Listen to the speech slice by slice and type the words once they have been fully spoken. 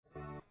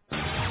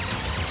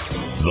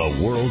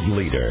The world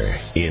leader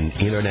in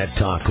Internet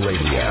Talk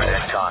Radio.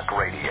 Internet Talk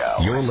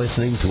Radio. You're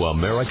listening to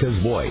America's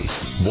Voice.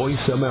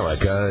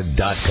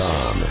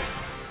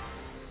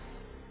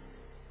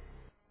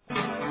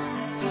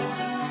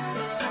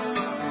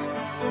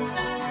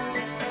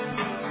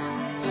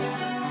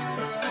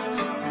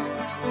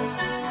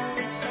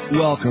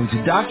 Welcome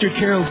to Dr.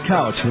 Carol's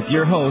Couch with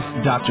your host,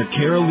 Dr.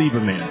 Carol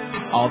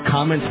Lieberman. All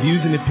comments,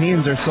 views, and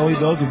opinions are solely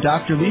those of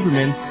Dr.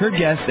 Lieberman, her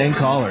guests, and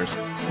callers.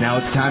 Now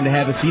it's time to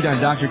have a seat on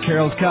Dr.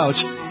 Carol's Couch.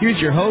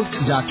 Here's your host,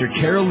 Dr.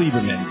 Carol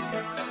Lieberman.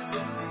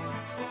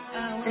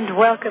 And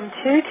welcome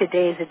to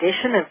today's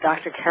edition of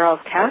Dr. Carol's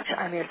Couch.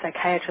 I'm your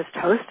psychiatrist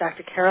host,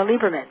 Dr. Carol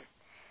Lieberman.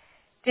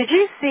 Did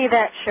you see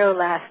that show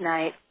last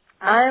night?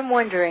 I'm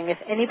wondering if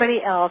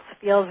anybody else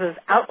feels as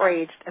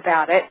outraged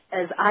about it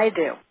as I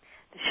do.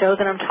 The show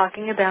that I'm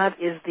talking about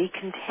is The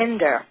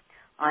Contender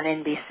on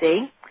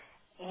NBC,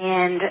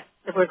 and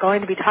we're going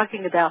to be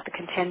talking about The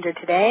Contender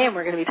today, and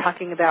we're going to be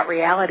talking about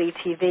reality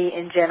TV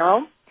in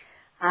general.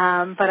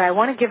 But I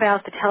want to give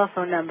out the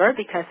telephone number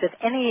because if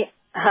any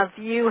of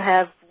you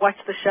have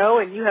watched the show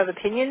and you have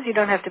opinions, you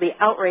don't have to be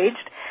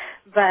outraged,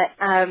 but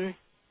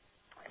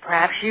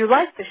perhaps you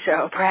liked the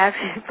show. Perhaps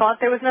you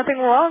thought there was nothing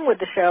wrong with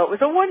the show. It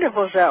was a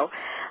wonderful show.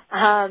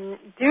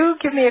 Do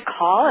give me a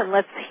call and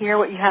let's hear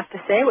what you have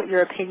to say, what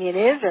your opinion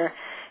is, or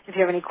if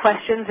you have any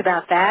questions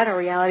about that or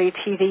reality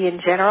TV in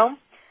general.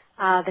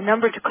 The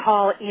number to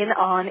call in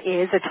on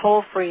is a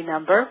toll-free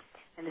number,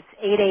 and it's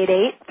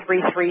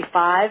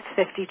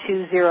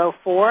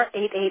 888-335-5204,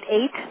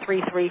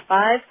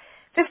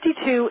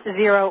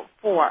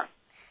 888-335-5204.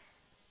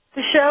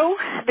 The show,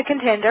 The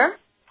Contender,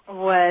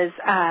 was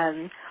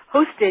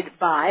hosted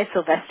by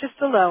Sylvester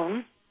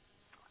Stallone,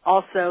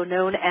 also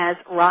known as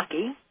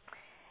Rocky.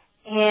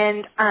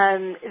 And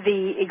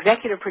the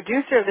executive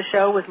producer of the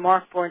show was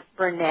Mark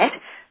Burnett,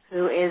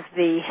 who is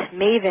the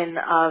maven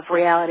of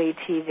reality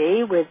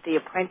TV with The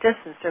Apprentice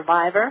and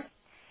Survivor.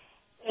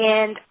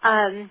 And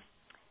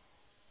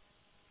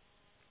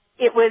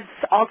it was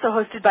also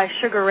hosted by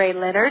Sugar Ray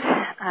Leonard,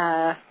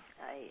 a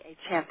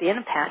champion,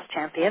 a past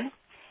champion.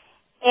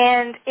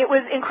 And it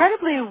was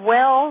incredibly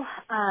well,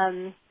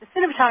 the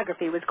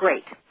cinematography was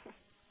great.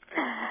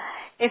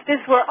 If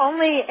this were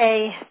only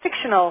a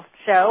fictional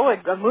show,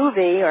 a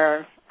movie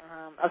or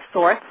of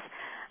sorts,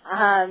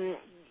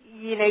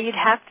 you'd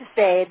have to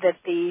say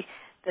that the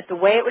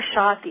way it was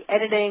shot, the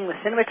editing, the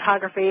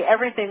cinematography,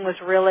 everything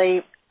was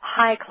really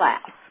high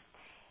class.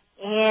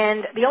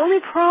 And the only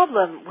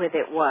problem with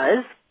it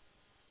was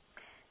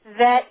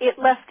that it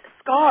left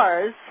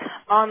scars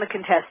on the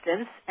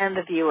contestants and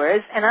the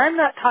viewers, and I'm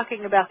not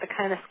talking about the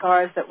kind of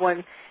scars that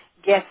one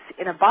gets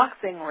in a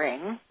boxing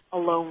ring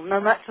alone.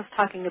 I'm not just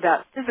talking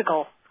about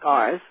physical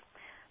scars,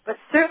 but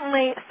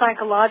certainly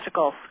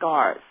psychological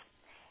scars.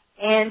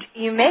 And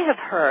you may have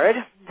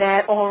heard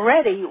that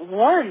already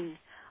one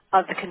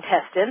of the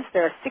contestants,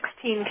 there are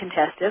 16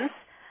 contestants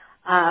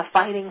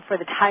fighting for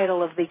the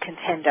title of The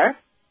Contender,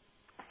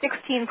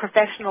 16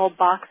 professional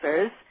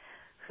boxers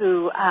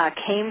who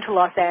came to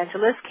Los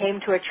Angeles,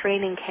 came to a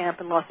training camp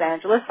in Los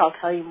Angeles. I'll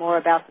tell you more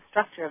about the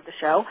structure of the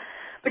show.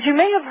 But you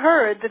may have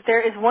heard that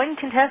there is one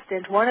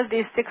contestant, one of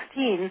these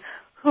 16,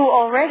 who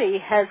already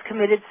has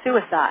committed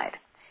suicide.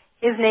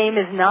 His name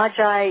is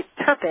Najee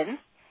Turpin,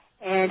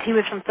 and he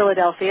was from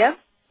Philadelphia.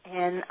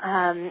 And,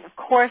 of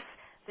course,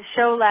 the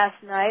show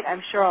last night,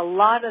 I'm sure a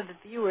lot of the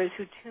viewers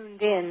who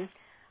tuned in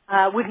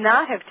would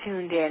not have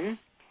tuned in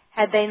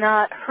had they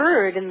not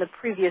heard in the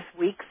previous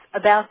weeks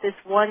about this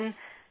one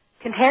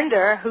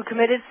contender who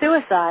committed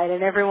suicide.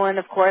 And everyone,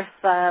 of course,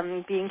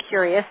 being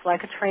curious,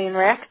 like a train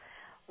wreck,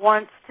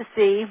 wants to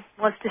see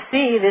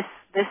this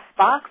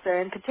boxer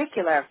in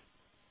particular,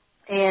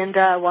 and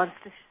wants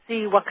to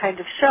see what kind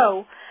of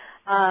show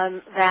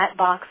that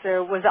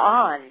boxer was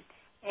on.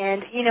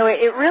 And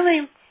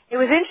it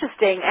was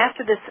interesting.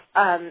 After this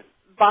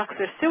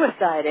boxer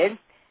suicided,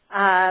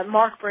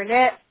 Mark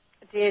Burnett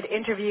did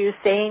interviews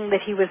saying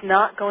that he was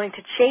not going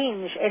to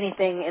change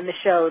anything in the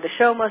show. The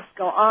show must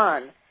go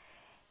on.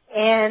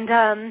 And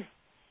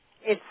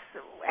it's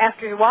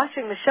after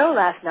watching the show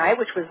last night,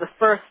 which was the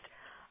first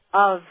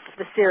of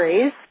the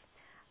series,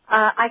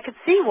 I could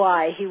see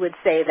why he would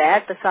say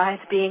that,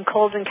 besides being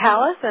cold and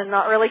callous and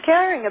not really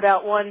caring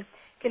about one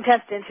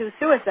contestant who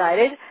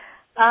suicided.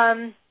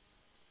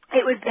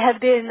 It would have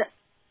been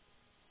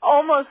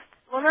almost,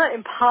 well, not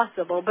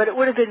impossible, but it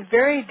would have been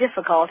very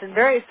difficult and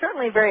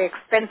certainly very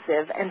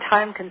expensive and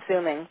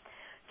time-consuming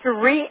to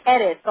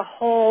re-edit the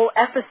whole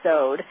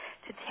episode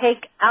to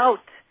take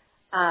out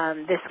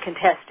this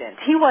contestant.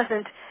 He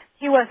wasn't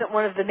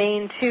one of the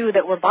main two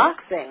that were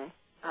boxing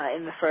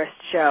in the first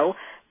show,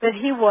 but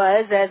he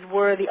was, as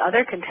were the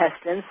other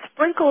contestants,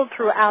 sprinkled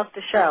throughout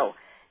the show.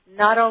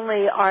 Not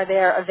only are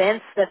there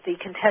events that the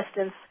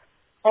contestants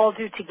all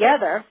do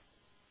together,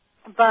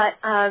 but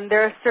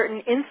there are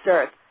certain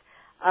inserts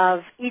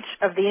of each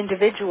of the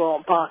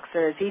individual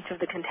boxers, each of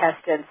the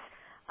contestants,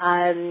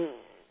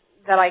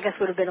 that I guess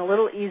would have been a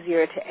little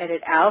easier to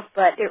edit out,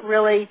 but it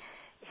really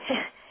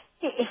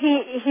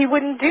he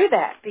wouldn't do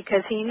that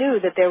because he knew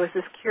that there was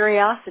this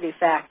curiosity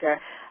factor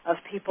of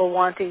people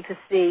wanting to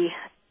see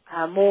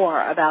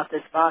more about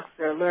this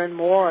boxer, learn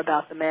more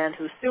about the man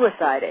who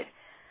suicided.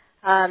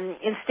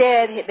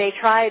 Instead, they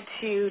tried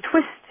to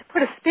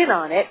put a spin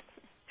on it,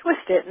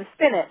 twist it and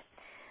spin it,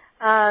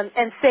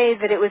 and say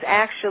that it was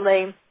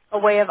actually a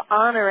way of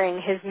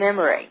honoring his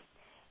memory.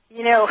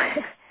 You know,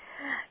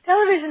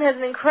 television has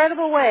an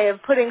incredible way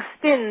of putting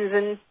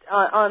spins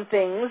on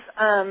things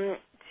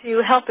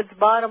to help its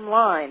bottom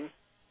line.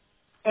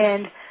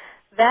 And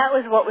that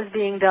was what was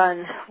being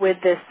done with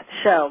this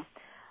show.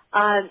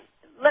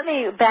 Let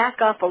me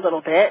back up a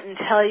little bit and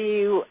tell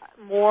you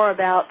more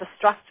about the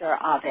structure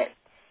of it.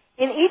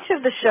 In each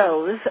of the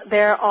shows,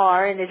 there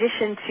are, in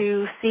addition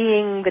to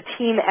seeing the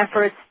team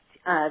efforts,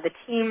 the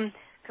team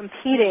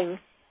competing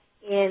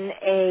in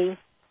a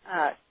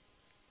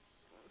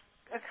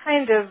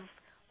kind of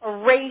a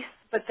race,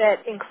 but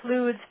that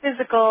includes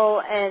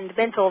physical and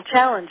mental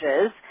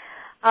challenges,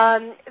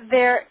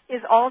 there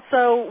is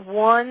also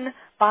one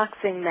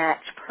boxing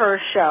match per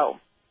show.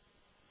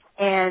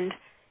 And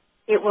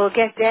it will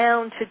get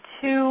down to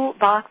two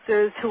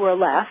boxers who are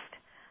left,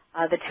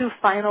 the two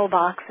final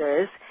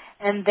boxers,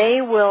 and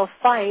they will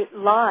fight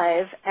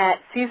live at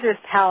Caesars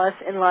Palace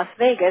in Las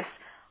Vegas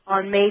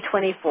on May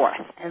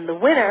 24th. And the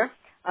winner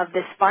of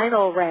this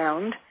final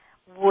round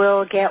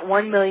will get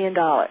 $1 million.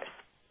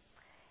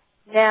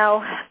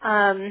 Now,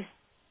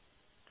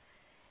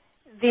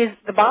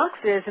 the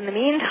boxers, in the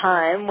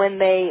meantime, when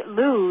they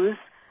lose,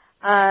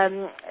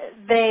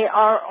 they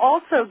are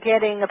also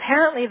getting,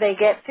 apparently they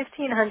get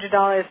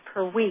 $1,500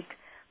 per week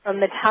from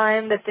the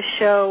time that the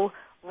show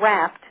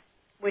wrapped,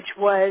 which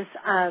was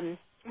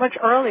much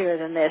earlier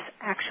than this,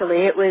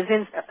 actually. It was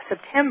in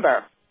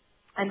September.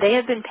 And they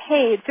have been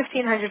paid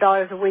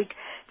 $1,500 a week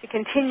to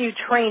continue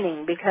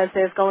training because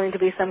there's going to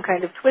be some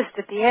kind of twist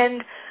at the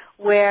end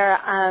where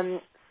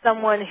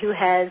someone who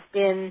has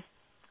been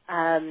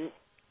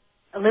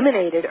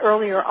eliminated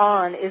earlier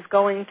on is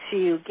going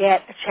to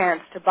get a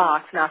chance to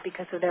box, not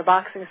because of their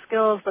boxing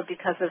skills, but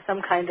because of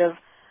some kind of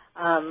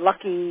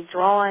lucky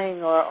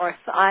drawing or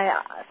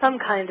some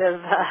kind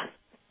of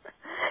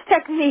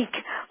technique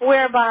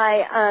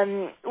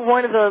whereby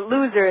one of the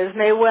losers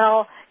may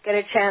well get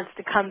a chance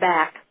to come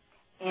back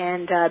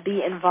and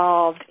be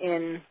involved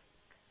in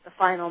the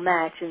final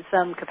match in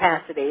some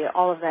capacity.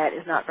 All of that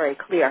is not very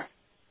clear.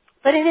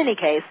 But in any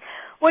case,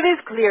 what is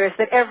clear is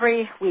that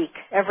every week,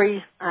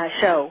 every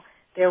show,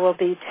 there will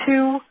be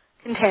two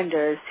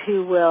contenders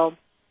who will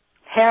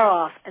pair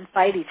off and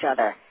fight each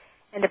other.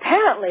 And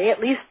apparently, at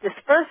least this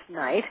first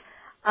night,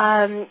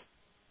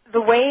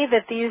 the way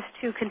that these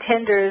two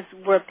contenders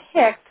were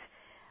picked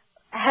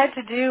had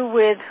to do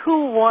with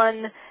who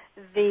won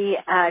the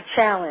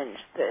challenge.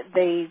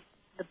 The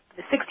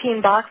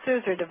 16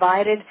 boxers are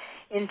divided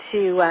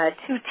into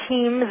two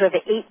teams of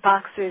 8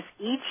 boxers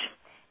each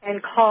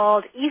and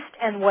called East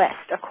and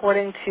West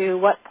according to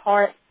what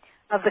part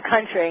of the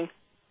country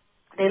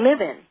they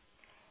live in.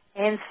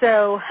 And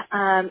so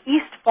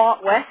East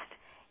fought West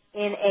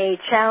in a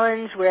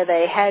challenge where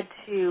they had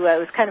to, it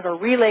was kind of a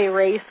relay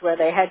race where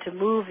they had to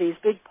move these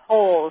big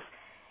poles.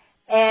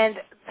 And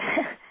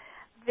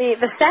the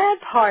sad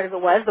part of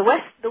it was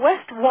the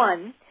West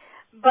won,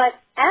 but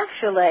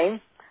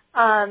actually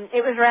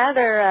it was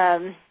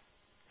rather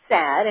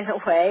sad in a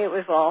way. It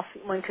was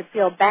one could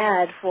feel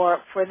bad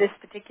for this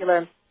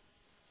particular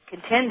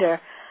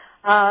contender.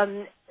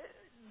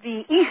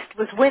 The East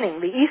was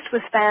winning. The East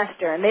was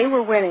faster, and they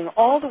were winning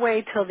all the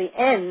way till the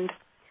end,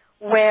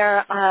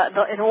 where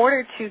in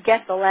order to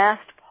get the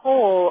last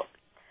pole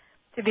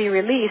to be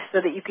released so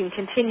that you can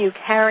continue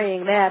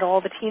carrying that, all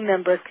the team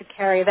members could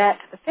carry that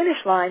to the finish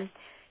line,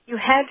 you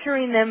had to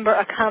remember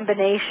a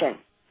combination.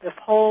 The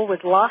pole was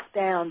locked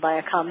down by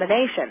a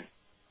combination.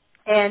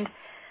 And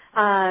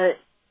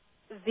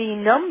the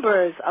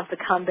numbers of the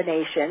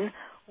combination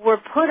were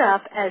put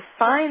up as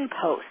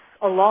signposts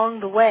along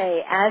the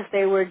way as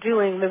they were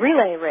doing the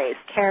relay race,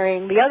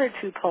 carrying the other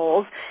two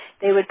poles.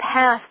 They would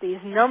pass these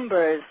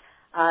numbers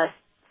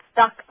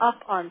stuck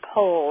up on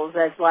poles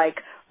as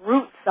like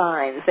route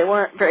signs. It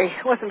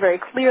wasn't very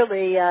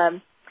clearly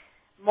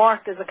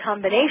marked as a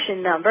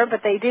combination number,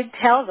 but they did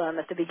tell them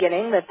at the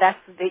beginning that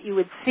you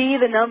would see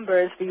the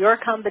numbers for your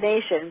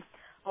combination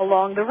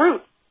along the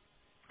route.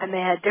 And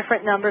they had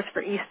different numbers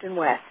for East and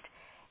West.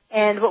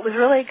 And what was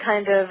really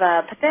kind of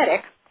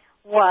pathetic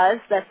was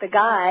that the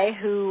guy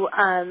who,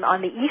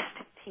 on the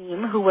East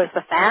team, who was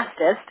the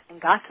fastest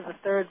and got to the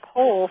third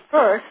pole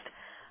first,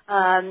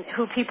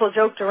 who people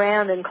joked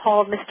around and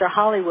called Mr.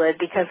 Hollywood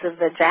because of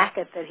the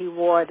jacket that he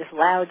wore, this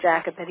loud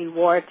jacket that he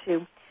wore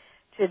to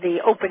the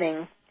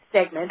opening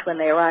segment when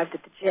they arrived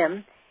at the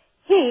gym.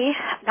 He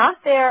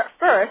got there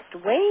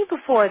first, way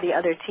before the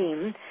other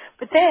team,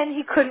 but then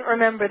he couldn't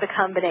remember the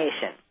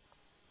combination.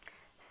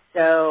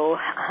 So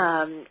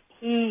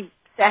he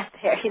sat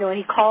there, and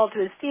he called to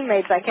his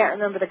teammates, I can't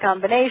remember the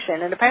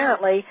combination. And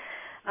apparently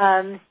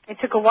it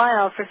took a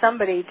while for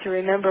somebody to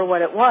remember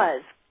what it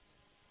was.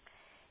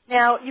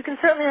 Now, you can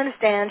certainly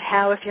understand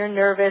how if you're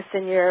nervous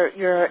and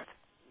you're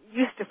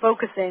used to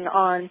focusing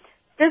on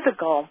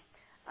physical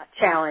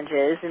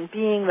challenges and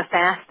being the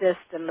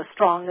fastest and the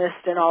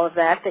strongest and all of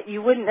that, that you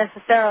wouldn't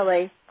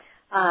necessarily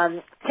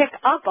pick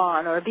up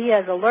on or be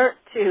as alert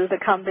to the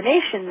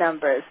combination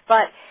numbers.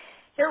 But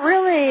it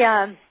really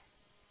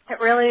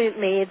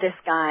made this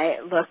guy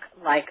look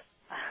like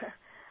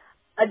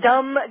a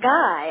dumb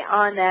guy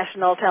on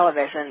national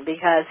television,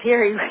 because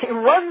here he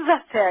runs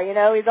up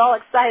there, he's all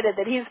excited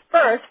that he's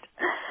first,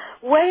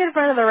 way in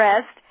front of the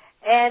rest,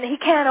 and he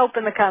can't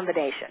open the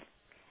combination.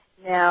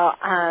 Now,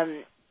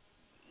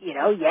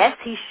 yes,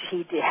 he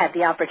had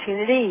the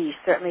opportunity. He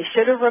certainly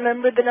should have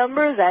remembered the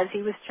numbers as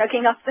he was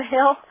chugging up the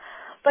hill,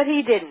 but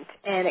he didn't,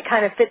 and it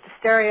kind of fit the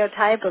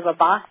stereotype of a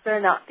boxer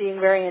not being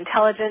very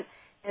intelligent,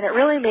 and it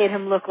really made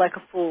him look like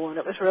a fool, and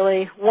it was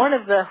really one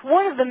of the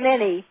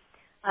many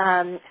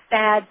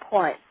sad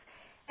points.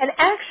 And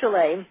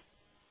actually,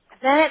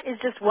 that is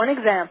just one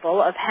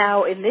example of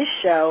how in this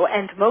show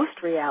and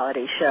most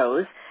reality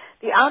shows,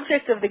 the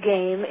object of the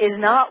game is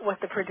not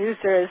what the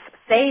producers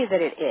say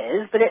that it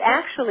is, but it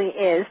actually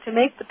is to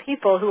make the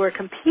people who are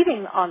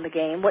competing on the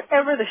game,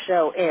 whatever the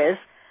show is,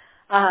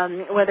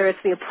 whether it's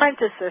The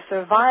Apprentice or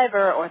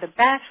Survivor or The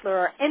Bachelor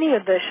or any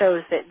of the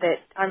shows that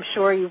I'm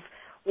sure you've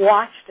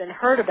watched and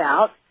heard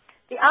about,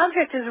 the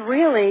object is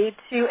really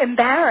to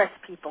embarrass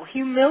people,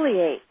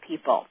 humiliate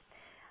people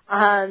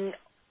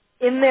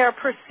in their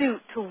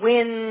pursuit to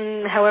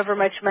win however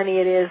much money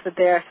it is that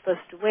they're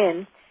supposed to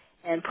win,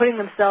 and putting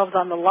themselves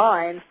on the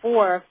line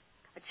for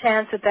a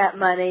chance at that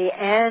money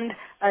and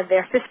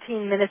their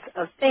 15 minutes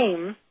of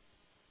fame.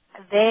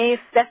 They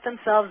set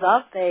themselves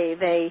up.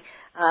 They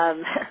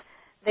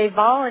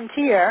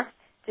volunteer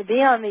to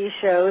be on these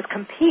shows,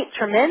 compete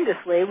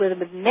tremendously with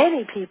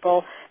many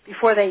people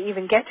before they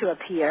even get to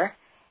appear,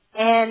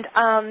 and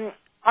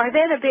are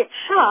then a bit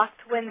shocked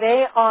when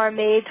they are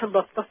made to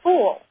look the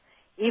fool,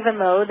 even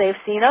though they've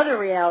seen other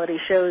reality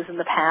shows in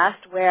the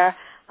past where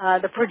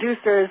the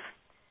producers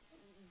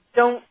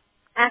don't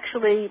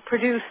actually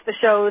produce the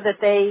show that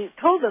they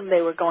told them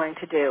they were going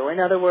to do. In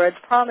other words,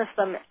 promise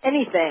them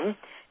anything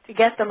to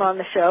get them on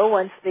the show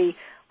once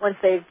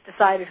they've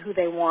decided who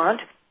they want,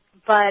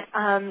 but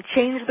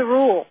change the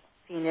rules,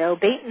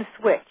 bait and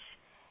switch.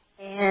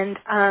 And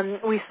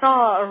we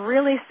saw a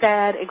really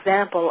sad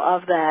example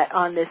of that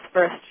on this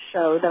first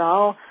show that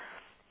I'll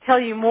tell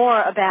you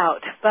more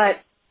about.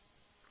 But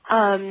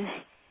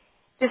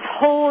this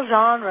whole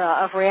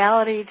genre of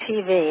reality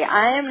TV,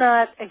 I am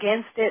not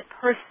against it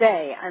per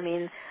se. I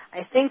mean,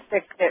 I think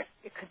that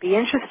it could be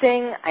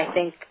interesting. I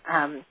think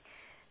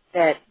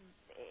that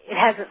it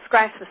hasn't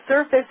scratched the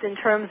surface in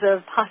terms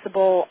of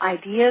possible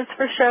ideas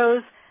for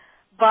shows.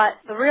 But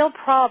the real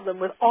problem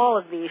with all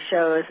of these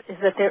shows is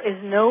that there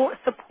is no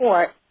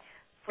support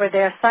for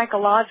their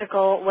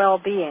psychological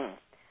well-being,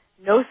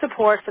 no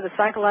support for the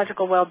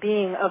psychological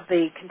well-being of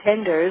the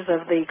contenders,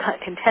 of the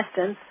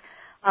contestants,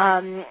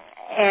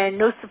 and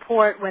no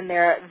support when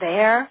they're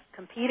there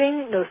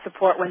competing, no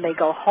support when they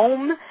go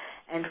home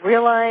and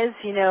realize,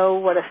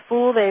 what a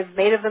fool they've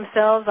made of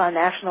themselves on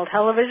national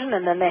television,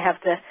 and then they have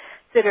to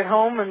sit at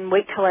home and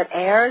wait till it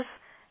airs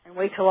and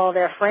wait till all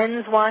their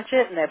friends watch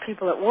it and their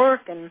people at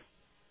work, and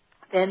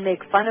then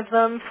make fun of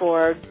them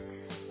for,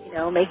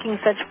 making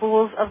such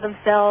fools of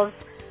themselves.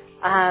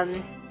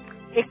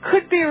 It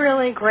could be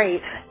really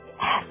great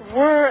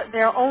were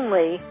there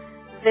only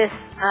this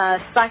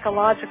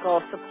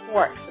psychological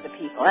support for the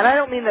people. And I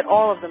don't mean that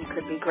all of them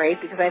could be great,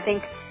 because I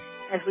think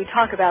as we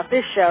talk about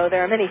this show,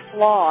 there are many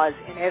flaws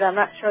in it. I'm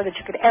not sure that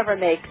you could ever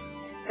make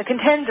the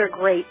contender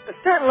great, but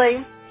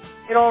certainly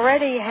it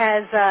already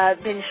has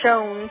been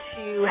shown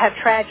to have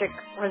tragic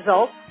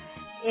results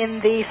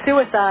in the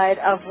suicide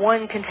of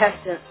one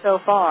contestant so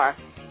far.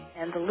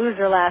 And the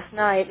loser last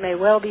night may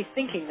well be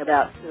thinking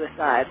about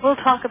suicide. We'll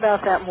talk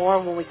about that more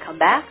when we come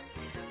back.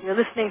 You're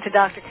listening to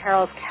Dr.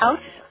 Carol's Couch,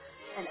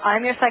 and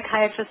I'm your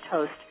psychiatrist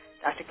host,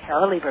 Dr.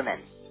 Carol Lieberman.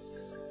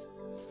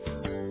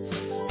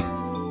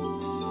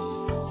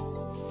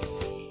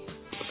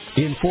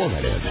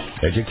 Informative,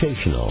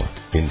 educational,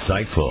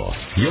 insightful.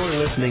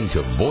 You're listening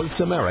to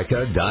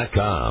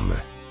VoiceAmerica.com.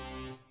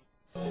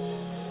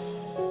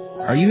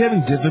 Are you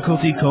having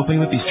difficulty coping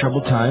with these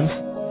troubled times?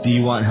 Do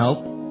you want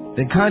help?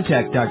 Then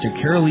contact Dr.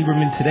 Carol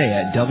Lieberman today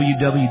at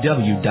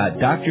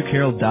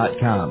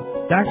www.drcarol.com.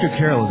 Dr.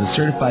 Carol is a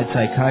certified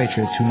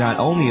psychiatrist who not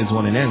only has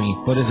won an Emmy,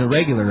 but is a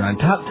regular on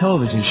top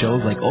television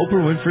shows like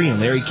Oprah Winfrey and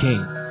Larry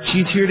King.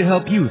 She's here to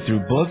help you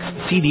through books,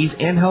 CDs,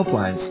 and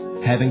helplines.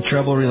 Having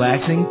trouble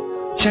relaxing?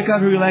 Check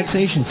out her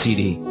relaxation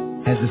CD.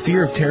 Has the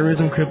fear of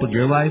terrorism crippled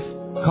your life?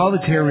 Call the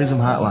terrorism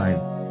hotline.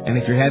 And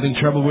if you're having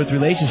trouble with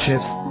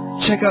relationships,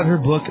 check out her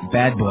book,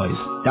 Bad Boys.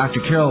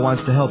 Dr. Carol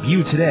wants to help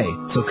you today,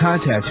 so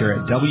contact her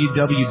at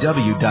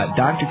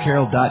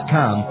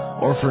www.drcarol.com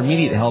or for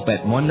immediate help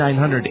at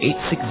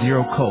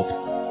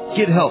 1-900-860-COPE.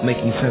 Get help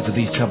making sense of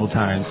these troubled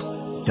times.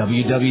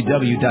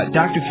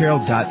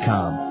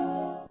 www.drcarol.com.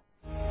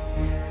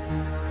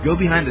 Go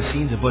behind the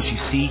scenes of what you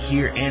see,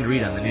 hear, and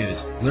read on the news.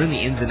 Learn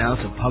the ins and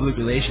outs of public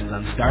relations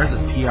on Stars of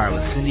PR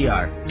with Cindy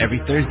R. every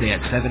Thursday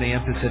at 7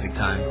 a.m. Pacific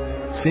Time.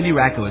 Cindy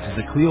Rakowitz is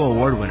a Clio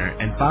Award winner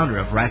and founder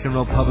of Rack and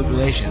Roll Public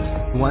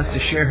Relations who wants to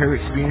share her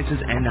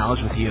experiences and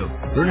knowledge with you.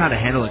 Learn how to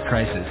handle a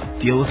crisis,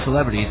 deal with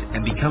celebrities,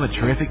 and become a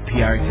terrific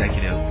PR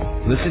executive.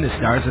 Listen to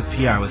Stars of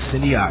PR with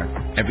Cindy R.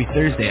 every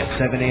Thursday at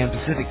 7 a.m.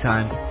 Pacific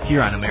Time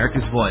here on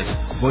America's Voice,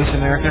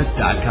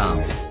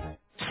 voiceamerica.com.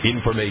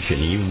 Information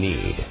you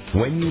need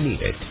when you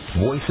need it.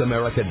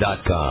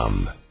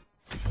 voiceamerica.com.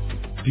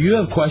 Do you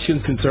have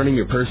questions concerning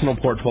your personal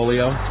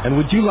portfolio? And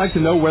would you like to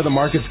know where the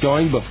market's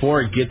going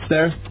before it gets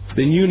there?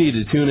 Then you need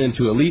to tune in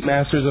to Elite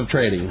Masters of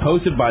Trading,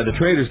 hosted by the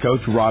Traders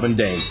Coach Robin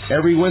Dane,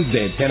 every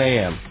Wednesday at 10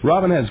 a.m.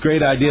 Robin has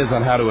great ideas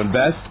on how to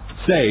invest,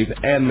 save,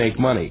 and make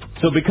money.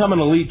 So become an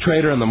elite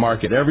trader in the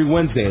market every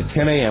Wednesday at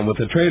 10 a.m. with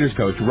the Traders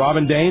Coach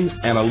Robin Dane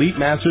and Elite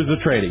Masters of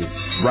Trading,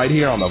 right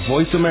here on the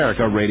Voice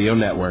America Radio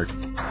Network.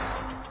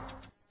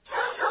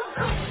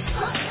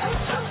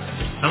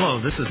 Hello,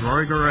 this is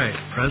Rory Garay,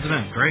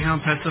 President of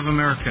Greyhound Pets of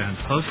America and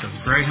host of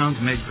Greyhounds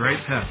Make Great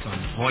Pets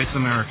on Voice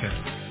America.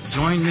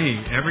 Join me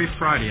every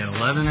Friday at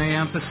 11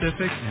 a.m.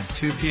 Pacific and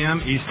 2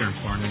 p.m. Eastern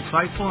for an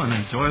insightful and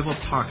enjoyable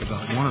talk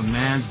about one of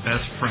man's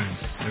best friends,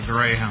 the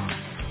Greyhound.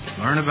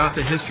 Learn about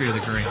the history of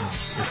the Greyhound,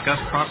 discuss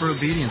proper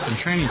obedience and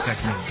training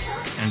techniques,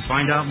 and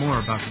find out more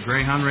about the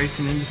Greyhound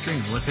racing industry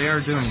and what they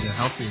are doing to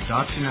help the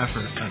adoption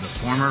effort of the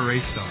former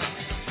race star.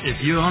 If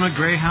you own a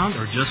Greyhound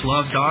or just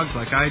love dogs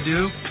like I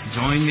do,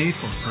 join me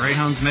for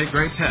Greyhounds Make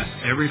Great Pets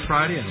every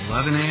Friday at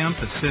 11 a.m.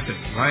 Pacific,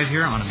 right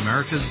here on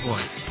America's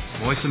Voice,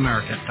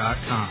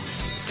 voiceamerica.com.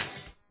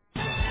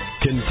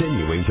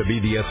 Continuing to be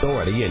the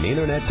authority in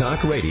Internet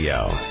Talk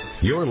Radio,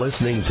 you're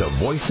listening to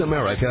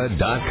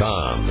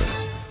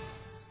voiceamerica.com.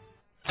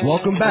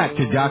 Welcome back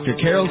to Dr.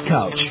 Carol's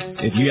Couch.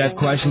 If you have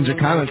questions or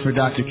comments for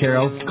Dr.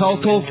 Carol,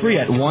 call toll-free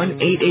at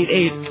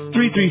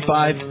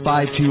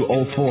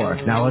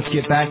 1-888-335-5204. Now let's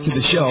get back to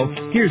the show.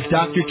 Here's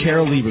Dr.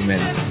 Carol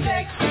Lieberman.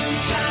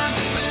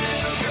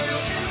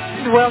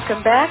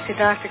 Welcome back to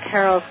Dr.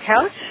 Carol's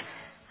Couch.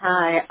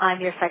 Hi,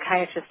 I'm your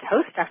psychiatrist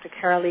host, Dr.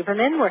 Carol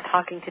Lieberman. We're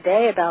talking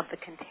today about The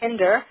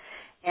Contender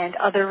and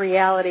other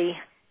reality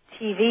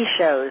TV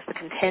shows. The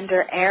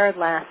Contender aired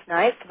last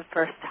night for the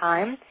first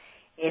time.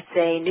 It's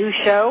a new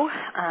show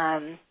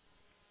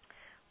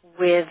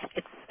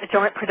it's a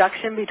joint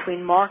production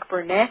between Mark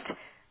Burnett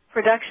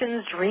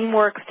Productions,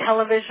 DreamWorks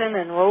Television,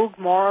 and Rogue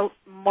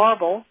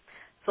Marble.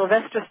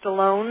 Sylvester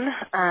Stallone,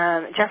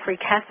 Jeffrey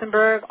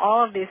Katzenberg,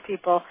 all of these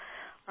people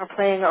are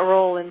playing a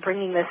role in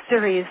bringing this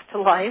series to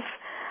life.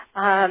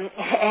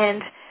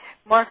 And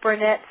Mark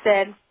Burnett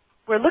said,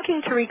 "We're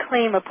looking to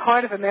reclaim a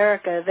part of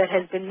America that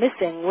has been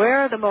missing. Where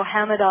are the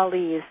Muhammad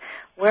Alis?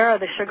 Where are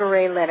the Sugar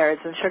Ray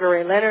Leonards?" And Sugar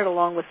Ray Leonard,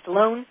 along with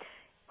Stallone,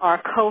 are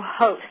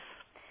co-hosts.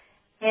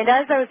 And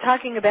as I was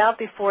talking about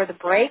before the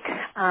break,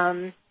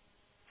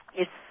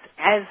 it's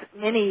as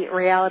many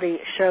reality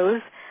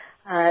shows.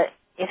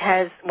 It's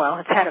had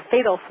a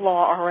fatal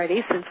flaw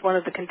already since one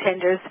of the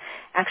contenders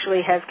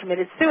actually has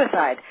committed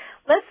suicide.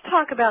 Let's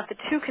talk about the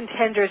two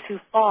contenders who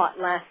fought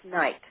last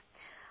night.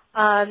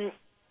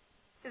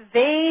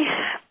 They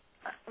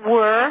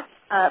were,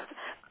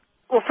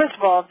 first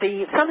of all,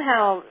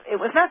 somehow it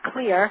was not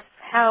clear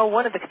how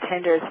one of the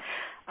contenders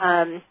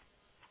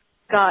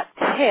got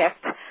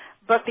picked,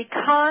 but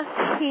because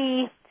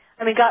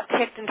got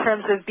picked in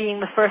terms of being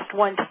the first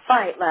one to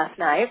fight last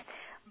night,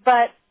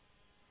 but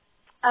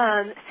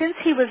since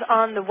he was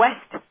on the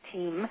West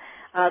team,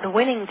 the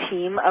winning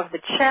team of the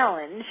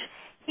challenge,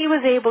 he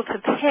was able to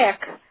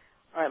pick,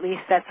 or at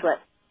least that's what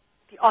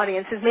the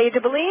audience is made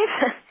to believe,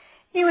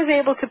 he was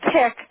able to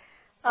pick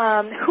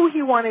who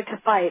he wanted to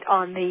fight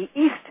on the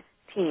East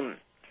team.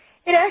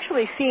 It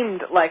actually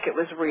seemed like it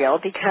was real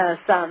because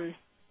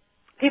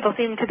people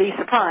seemed to be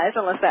surprised,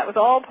 unless that was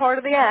all part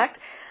of the act.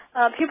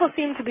 People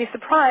seemed to be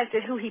surprised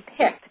at who he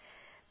picked.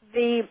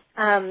 The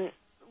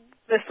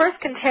first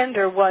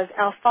contender was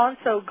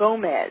Alfonso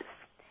Gomez,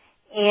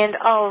 and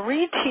I'll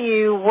read to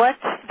you what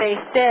they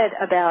said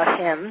about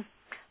him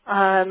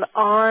on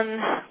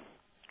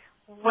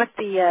what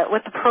the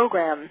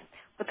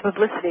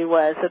publicity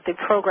was that the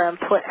program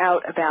put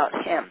out about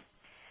him.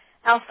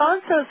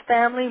 Alfonso's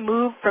family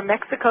moved from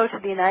Mexico to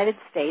the United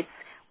States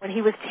when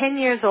he was 10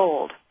 years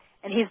old,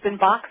 and he's been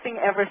boxing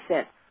ever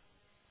since.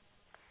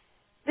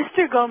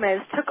 Mr.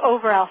 Gomez took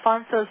over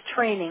Alfonso's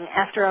training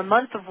after a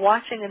month of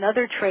watching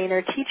another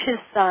trainer teach his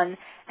son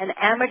an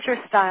amateur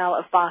style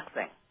of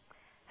boxing.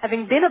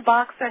 Having been a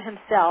boxer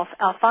himself,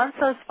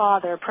 Alfonso's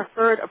father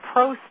preferred a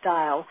pro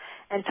style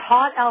and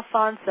taught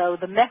Alfonso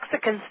the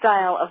Mexican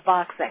style of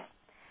boxing.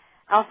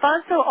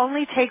 Alfonso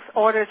only takes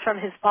orders from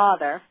his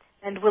father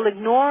and will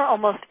ignore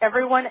almost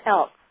everyone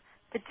else,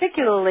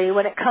 particularly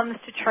when it comes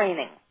to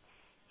training.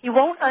 He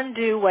won't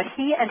undo what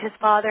he and his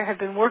father have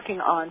been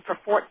working on for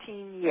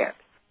 14 years.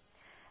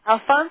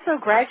 Alfonso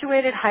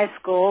graduated high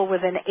school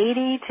with an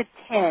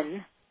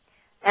 80-10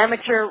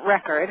 amateur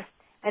record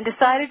and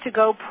decided to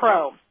go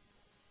pro.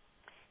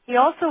 He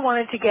also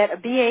wanted to get a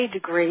BA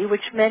degree,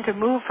 which meant a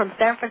move from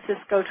San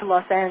Francisco to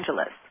Los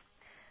Angeles.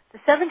 The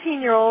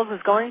 17-year-old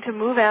was going to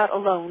move out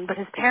alone, but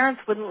his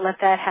parents wouldn't let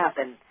that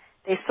happen.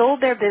 They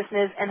sold their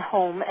business and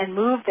home and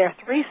moved their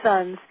 3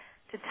 sons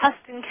to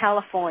Tustin,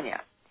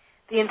 California.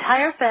 The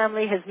entire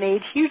family has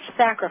made huge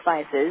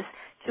sacrifices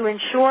to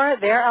ensure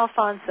their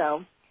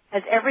Alfonso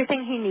has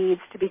everything he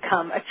needs to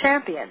become a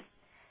champion.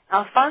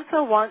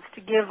 Alfonso wants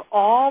to give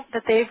all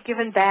that they've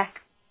given back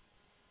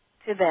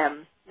to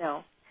them.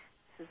 No,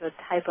 this is a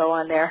typo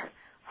on their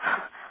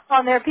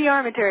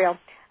PR material.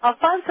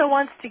 Alfonso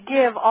wants to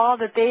give all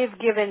that they've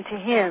given to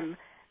him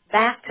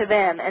back to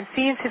them and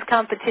sees his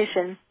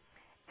competition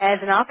as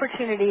an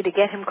opportunity to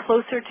get him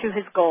closer to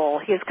his goal.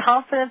 He is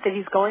confident that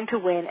he's going to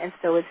win, and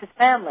so is his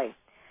family.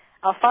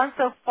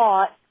 Alfonso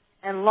fought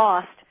and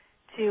lost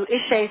to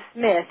Ishe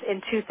Smith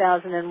in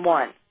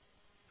 2001.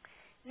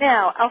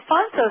 Now,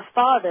 Alfonso's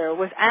father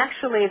was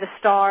actually the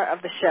star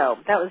of the show.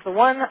 That was the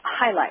one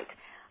highlight,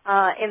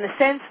 in the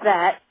sense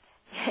that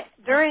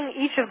during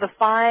each of the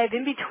 5,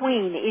 in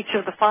between each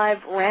of the 5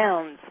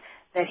 rounds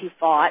that he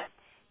fought,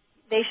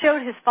 they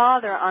showed his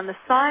father on the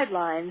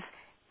sidelines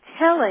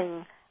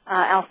telling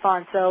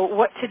Alfonso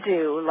what to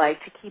do, like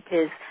to keep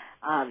his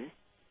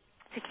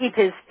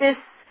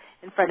fists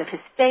in front of his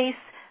face,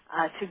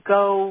 to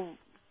go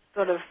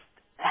sort of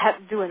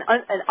do an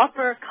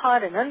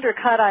uppercut, an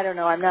undercut. I don't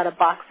know. I'm not a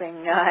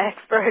boxing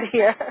expert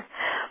here,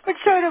 but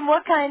showed him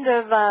what kind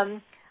of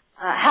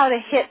how to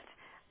hit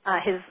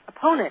his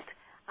opponent,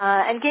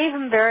 and gave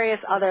him various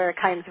other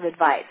kinds of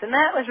advice, and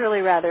that was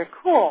really rather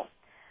cool.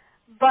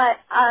 But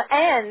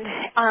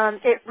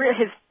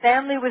his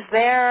family was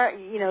there.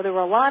 You know, there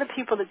were a lot of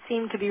people that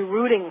seemed to be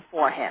rooting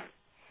for him,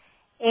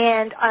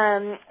 and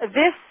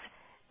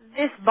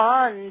this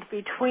bond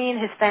between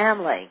his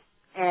family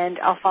and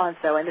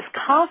Alfonso, and this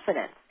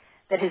confidence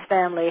that his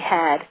family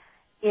had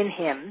in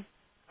him,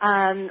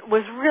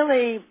 was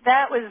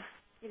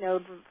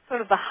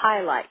sort of the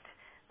highlight.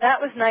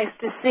 That was nice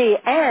to see,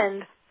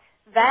 and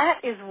that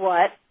is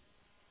what,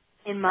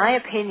 in my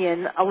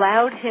opinion,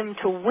 allowed him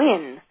to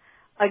win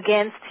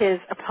against his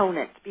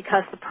opponent,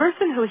 because the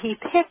person who he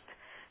picked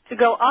to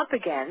go up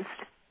against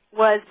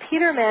was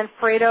Peter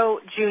Manfredo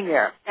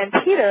Jr., and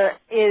Peter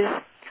is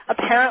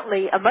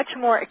apparently a much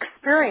more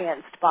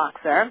experienced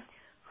boxer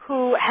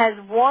who has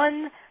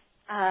won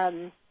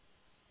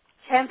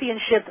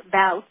championship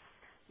bouts,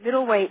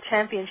 middleweight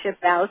championship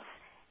bouts,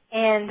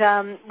 and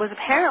was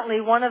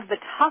apparently one of the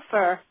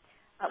tougher,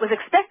 was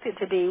expected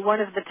to be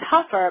one of the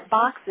tougher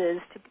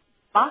boxers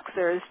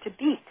to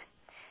beat.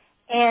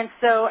 And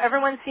so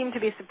everyone seemed to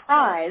be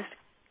surprised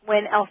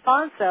when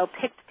Alfonso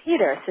picked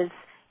Peter, since,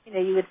 you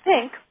know, you would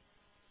think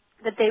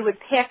that they would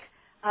pick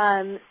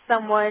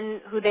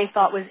someone who they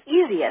thought was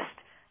easiest,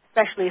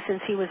 especially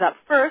since he was up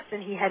first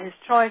and he had his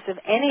choice of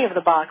any of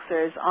the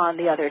boxers on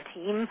the other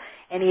team,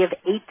 any of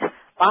 8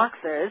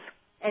 boxers,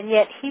 and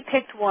yet he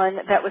picked one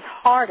that was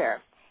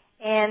harder.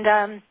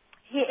 And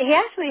he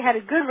actually had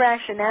a good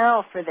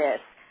rationale for this.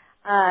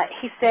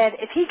 He said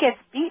if he gets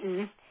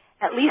beaten,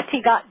 at least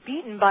he got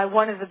beaten by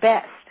one of the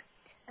best.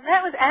 And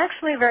that was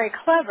actually very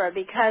clever,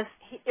 because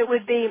it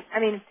would be, I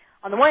mean,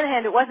 on the one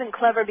hand, it wasn't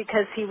clever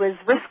because he was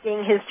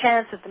risking his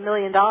chance at the $1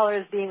 million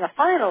being a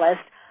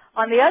finalist.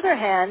 On the other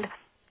hand,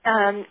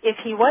 if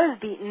he was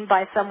beaten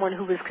by someone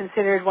who was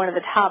considered one of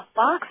the top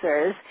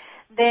boxers,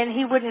 then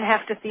he wouldn't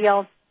have to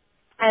feel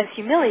as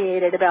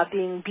humiliated about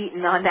being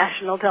beaten on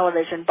national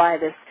television by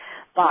this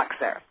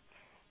boxer.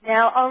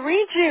 Now, I'll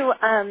read you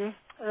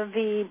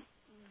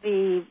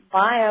the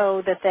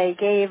bio that they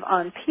gave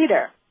on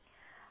Peter.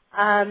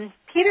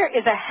 Peter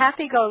is a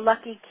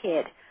happy-go-lucky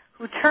kid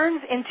who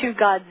turns into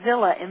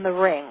Godzilla in the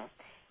ring.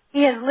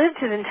 He has lived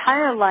his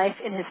entire life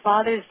in his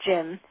father's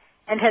gym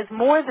and has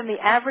more than the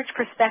average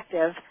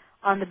perspective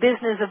on the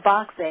business of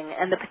boxing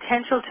and the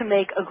potential to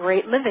make a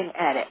great living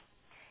at it.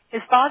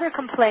 His father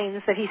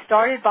complains that he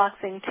started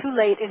boxing too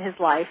late in his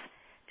life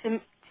to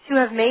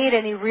have made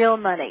any real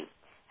money.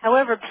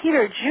 However,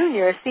 Peter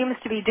Jr. seems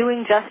to be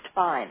doing just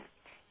fine.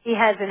 He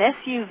has an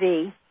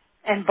SUV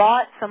and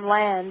bought some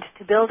land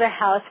to build a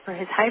house for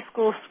his high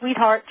school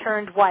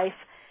sweetheart-turned-wife,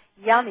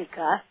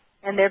 Yamika,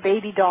 and their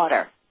baby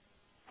daughter.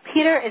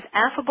 Peter is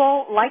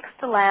affable, likes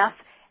to laugh,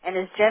 and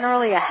is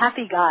generally a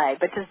happy guy,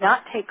 but does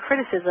not take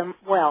criticism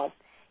well.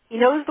 He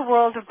knows the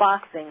world of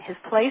boxing, his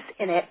place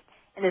in it,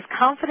 and is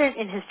confident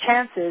in his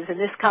chances in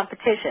this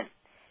competition.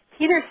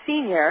 Peter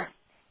Sr.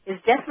 is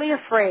deathly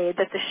afraid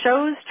that the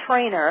show's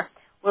trainer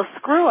will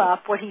screw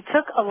up what he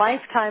took a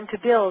lifetime to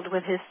build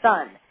with his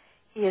son.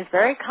 He is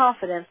very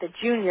confident that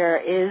Junior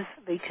is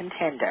the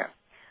contender.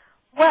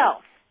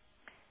 Well,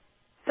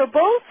 so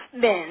both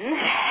men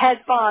had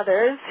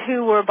fathers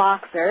who were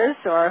boxers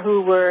or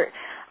who were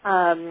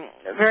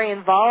very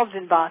involved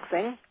in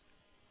boxing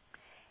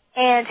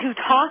and who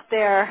taught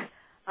their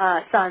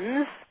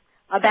sons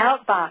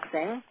about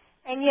boxing,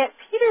 and yet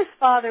Peter's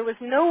father was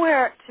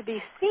nowhere to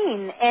be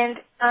seen, and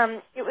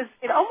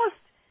they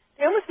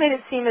almost made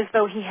it seem as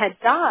though he had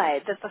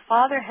died, that the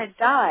father had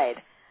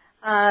died,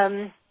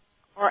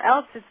 or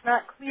else it's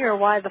not clear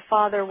why the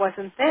father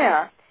wasn't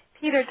there.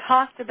 Peter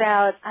talked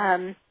about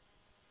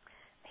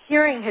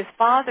hearing his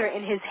father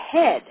in his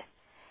head,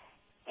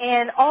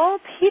 And all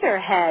Peter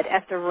had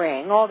at the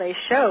ring, all they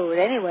showed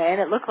anyway, and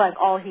it looked like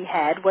all he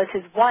had, was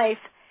his wife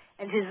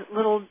and his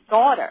little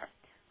daughter,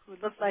 who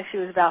looked like she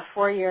was about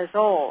 4 years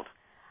old.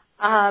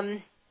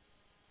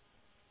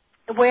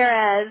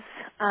 Whereas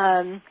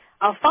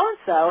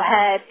Alfonso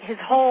had his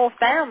whole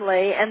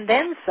family and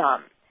then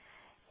some.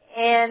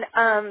 And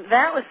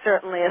that was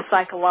certainly a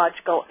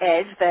psychological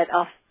edge that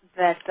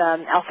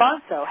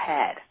Alfonso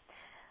had.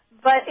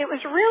 But it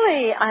was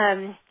really,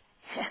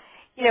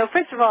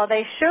 first of all,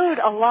 they showed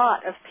a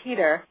lot of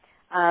Peter,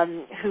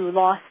 who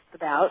lost the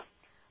bout,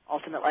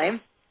 ultimately.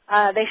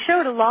 They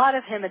showed a lot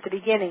of him at the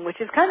beginning,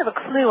 which is kind of a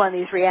clue on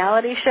these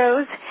reality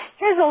shows.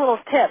 Here's a little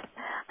tip.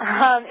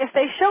 If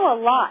they show a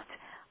lot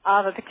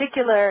of a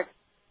particular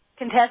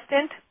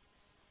contestant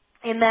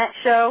in that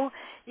show,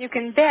 you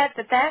can bet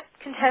that that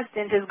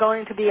contestant is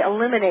going to be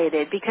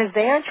eliminated because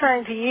they are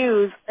trying to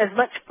use as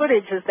much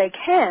footage as they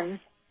can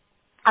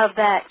of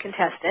that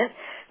contestant,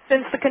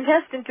 since the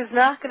contestant is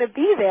not going to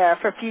be there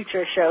for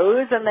future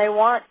shows and they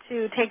want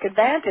to take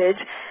advantage.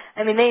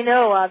 I mean, they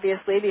know,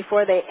 obviously,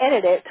 before they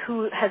edit it,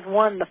 who has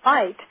won the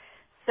fight.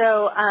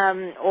 So,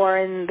 or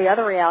in the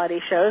other reality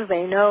shows,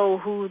 they know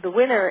who the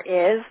winner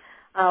is,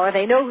 or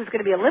they know who's going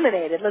to be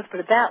eliminated, let's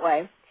put it that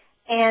way.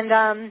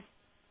 And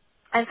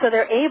so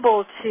they're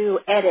able to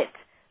edit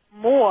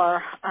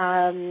more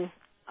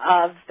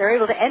they're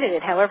able to edit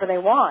it however they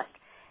want.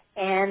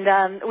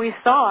 And we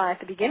saw at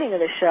the beginning of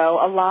the show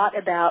a lot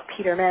about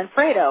Peter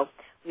Manfredo.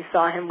 We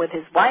saw him with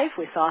his wife.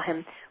 We saw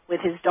him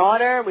with his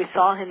daughter. We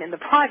saw him in the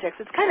projects.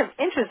 It's kind of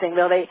interesting,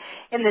 though.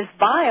 In this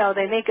bio,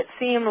 they make it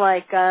seem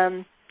like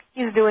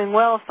he's doing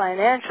well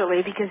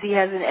financially because he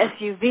has an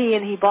SUV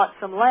and he bought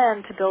some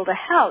land to build a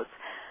house.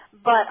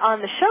 But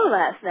on the show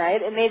last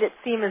night, it made it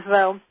seem as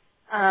though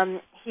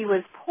he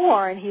was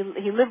poor and he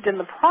lived in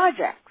the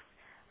projects.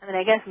 I mean,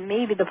 I guess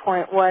maybe the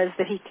point was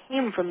that he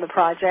came from the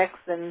projects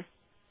and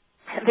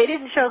they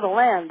didn't show the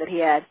land that he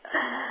had.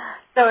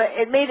 So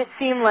it made it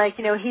seem like,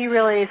 he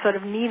really sort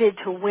of needed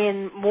to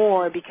win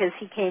more because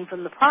he came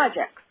from the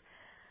projects.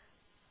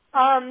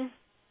 So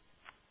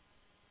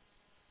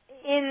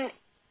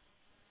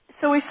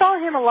we saw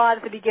him a lot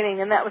at the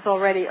beginning, and that was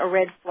already a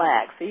red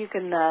flag. So you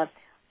can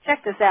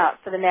check this out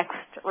for the next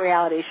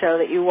reality show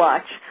that you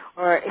watch,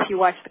 or if you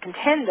watch The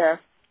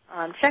Contender,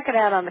 check it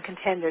out on The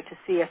Contender to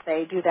see if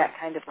they do that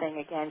kind of thing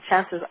again.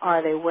 Chances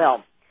are they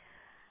will.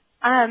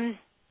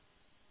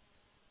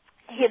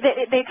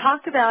 They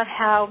talked about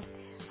how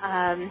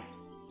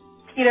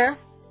Peter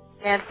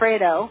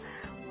Manfredo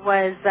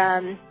was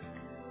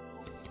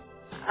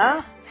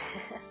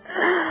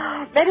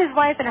met his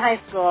wife in high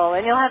school,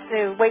 and you'll have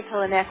to wait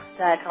till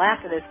till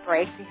after this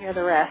break to hear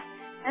the rest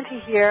and to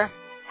hear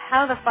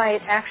how the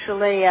fight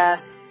actually,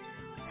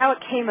 how it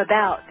came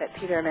about that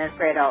Peter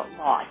Manfredo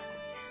lost.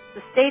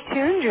 So stay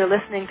tuned. You're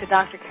listening to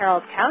Dr.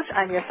 Carol's Couch.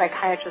 I'm your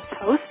psychiatrist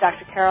host,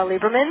 Dr. Carol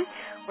Lieberman.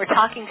 We're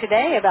talking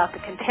today about The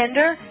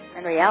Contender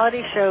and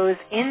reality shows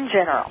in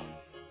general.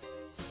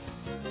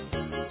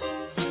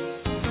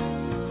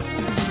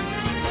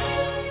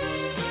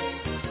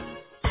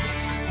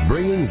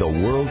 Bringing the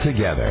world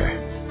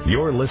together.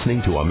 You're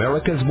listening to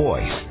America's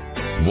Voice,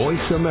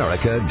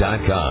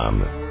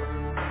 voiceamerica.com.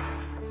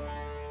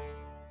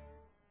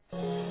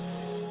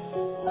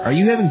 Are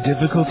you having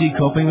difficulty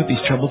coping with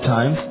these troubled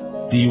times?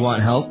 Do you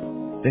want help?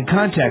 Then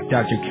contact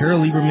Dr. Carol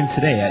Lieberman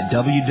today at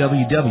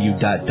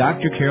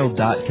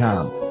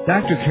www.drcarol.com.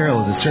 Dr.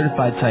 Carol is a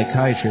certified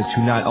psychiatrist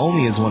who not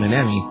only has won an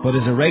Emmy, but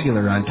is a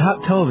regular on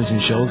top television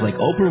shows like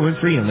Oprah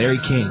Winfrey and Larry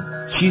King.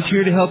 She's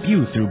here to help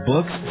you through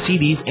books,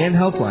 CDs, and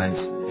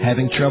helplines.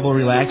 Having trouble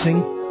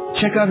relaxing?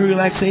 Check out her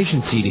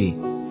relaxation CD.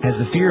 Has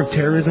the fear of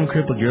terrorism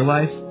crippled your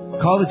life?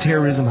 Call the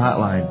terrorism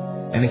hotline.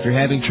 And if you're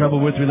having trouble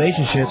with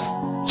relationships,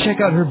 check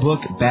out her book,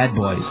 Bad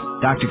Boys.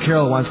 Dr.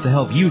 Carol wants to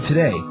help you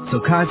today, so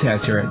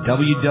contact her at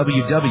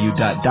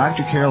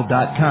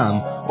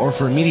www.drcarol.com or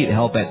for immediate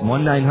help at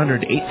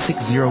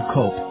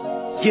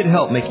 1-900-860-COPE. Get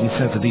help making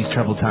sense of these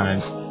troubled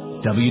times.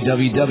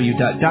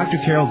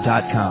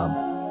 www.drcarol.com.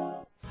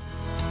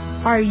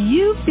 Are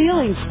you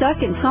feeling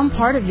stuck in some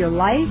part of your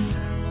life?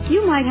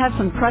 You might have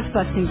some crust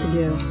busting to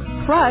do.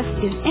 Crust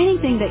is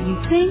anything that you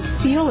think,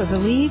 feel, or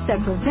believe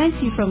that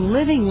prevents you from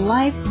living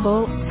life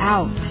full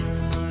out.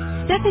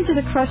 Step into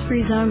the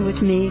crust-free zone with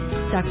me,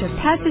 Dr.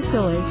 Pat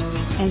Bacilis,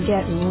 and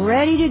get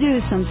ready to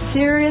do some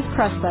serious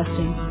crust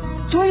busting.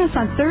 Join us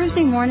on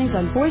Thursday mornings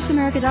on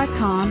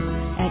voiceamerica.com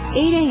at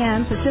 8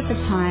 a.m. Pacific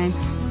Time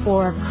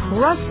for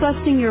crust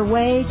busting your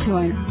way to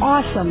an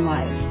awesome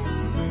life.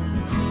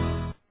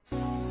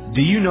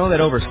 Do you know that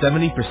over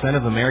 70%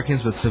 of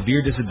Americans with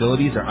severe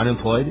disabilities are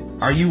unemployed?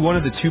 Are you one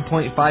of the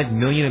 2.5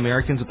 million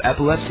Americans with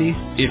epilepsy?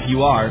 If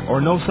you are, or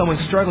know someone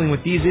struggling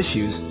with these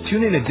issues,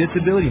 tune in to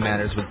Disability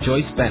Matters with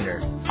Joyce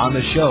Bender. On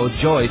the show,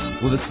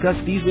 Joyce will discuss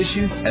these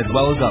issues as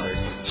well as others.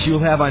 She will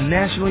have on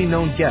nationally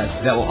known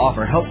guests that will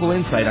offer helpful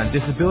insight on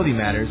disability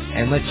matters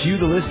and let you,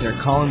 the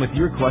listener, call in with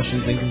your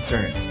questions and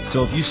concerns.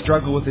 So if you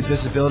struggle with a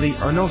disability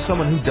or know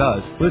someone who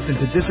does, listen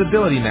to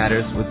Disability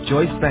Matters with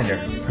Joyce Bender,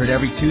 heard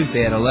every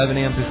Tuesday at 11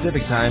 a.m.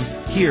 Pacific Time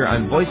here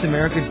on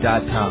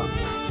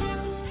VoiceAmerica.com.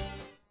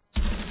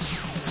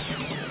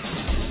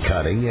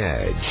 Cutting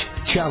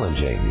edge,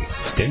 challenging,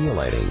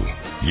 stimulating.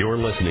 You're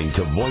listening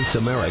to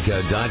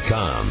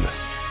VoiceAmerica.com.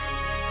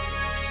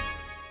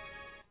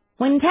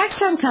 When tax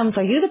time comes,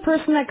 are you the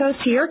person that goes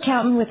to your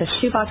accountant with a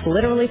shoebox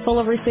literally full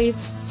of receipts?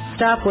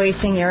 Stop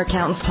wasting your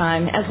accountant's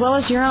time as well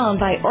as your own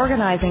by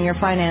organizing your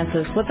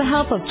finances with the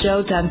help of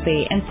Joe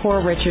Dunphy and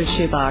Poor Richard's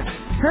Shoebox.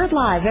 Heard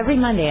live every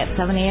Monday at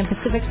 7 a.m.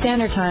 Pacific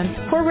Standard Time,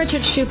 Poor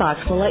Richard's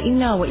Shoebox will let you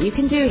know what you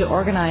can do to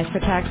organize for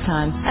tax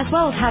time, as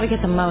well as how to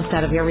get the most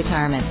out of your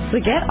retirement. So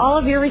get all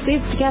of your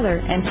receipts together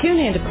and tune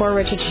in to Poor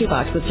Richard's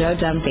Shoebox with Joe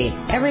Dunphy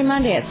every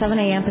Monday at 7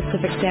 a.m.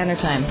 Pacific Standard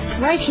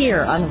Time, right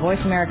here on the Voice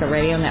America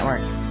Radio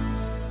Network.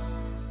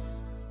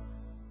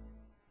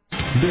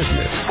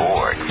 Business,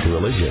 sports,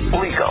 religion,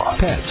 legal,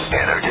 pets,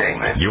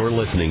 entertainment. You're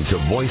listening to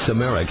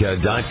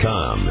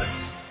VoiceAmerica.com.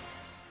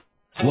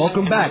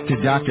 Welcome back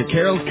to Dr.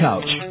 Carol's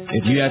Couch.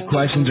 If you have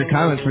questions or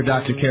comments for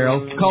Dr.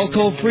 Carol, call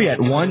toll-free at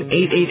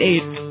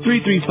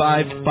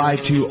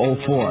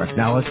 1-888-335-5204.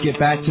 Now let's get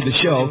back to the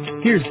show.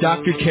 Here's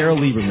Dr. Carol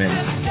Lieberman.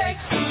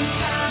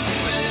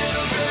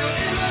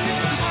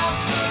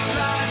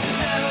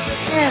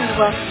 And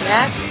welcome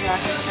back to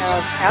Dr.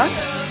 Carol's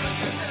Couch.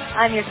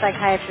 I'm your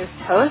psychiatrist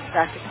host,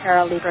 Dr.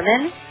 Carol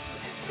Lieberman.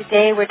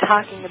 Today we're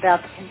talking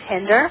about The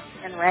Contender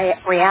and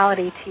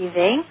reality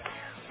TV.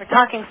 We're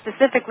talking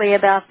specifically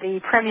about the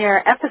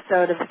premiere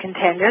episode of The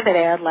Contender that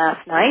aired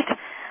last night.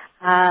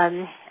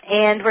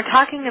 And we're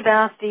talking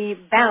about the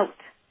bout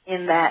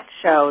in that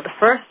show, the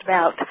first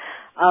bout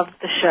of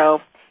the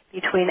show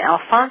between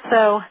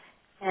Alfonso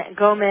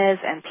Gomez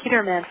and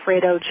Peter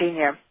Manfredo,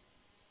 Jr.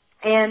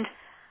 And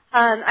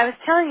I was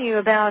telling you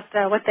about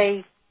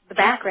the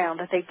background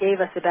that they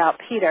gave us about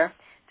Peter,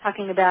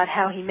 talking about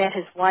how he met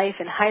his wife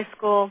in high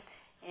school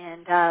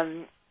and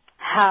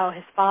how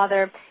his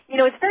father,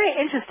 it's very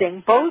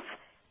interesting. Both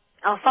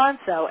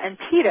Alfonso and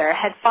Peter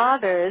had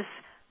fathers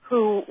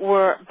who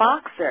were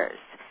boxers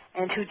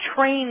and who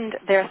trained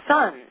their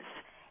sons.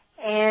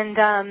 And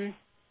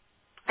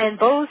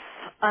both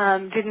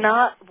did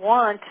not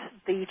want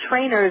the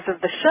trainers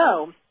of the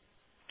show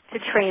to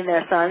train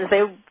their sons.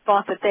 They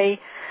thought that they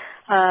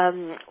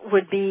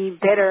would be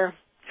better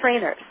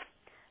trainers.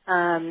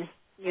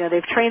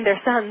 They've trained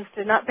their sons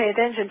to not pay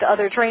attention to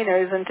other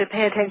trainers and to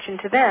pay attention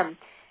to them.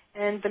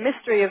 And the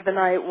mystery of the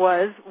night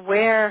was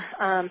where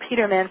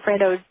Peter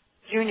Manfredo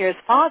Jr.'s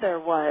father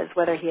was,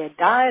 whether he had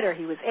died or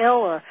he was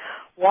ill or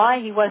why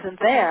he wasn't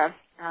there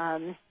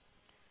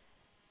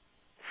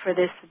for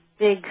the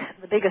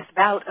biggest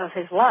bout of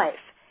his life.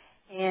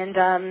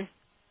 And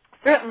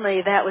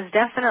certainly that was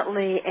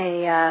definitely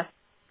I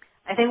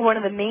think one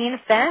of the main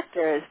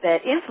factors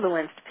that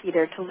influenced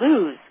Peter to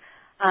lose.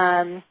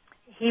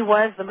 He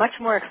was the much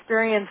more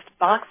experienced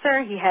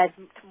boxer. He had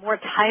more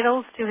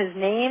titles to his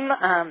name.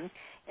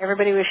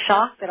 Everybody was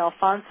shocked that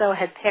Alfonso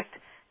had picked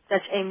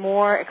such a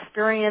more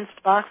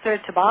experienced boxer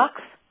to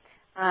box.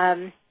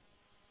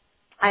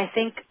 I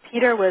think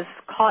Peter was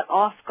caught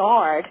off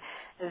guard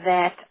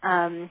that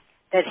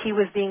he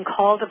was being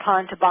called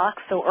upon to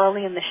box so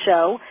early in the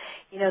show.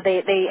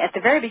 They at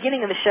the very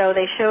beginning of the show,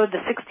 they showed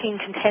the 16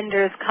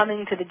 contenders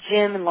coming to the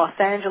gym in Los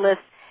Angeles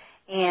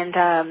and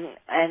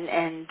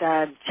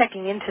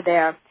checking into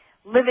their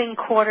living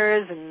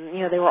quarters, and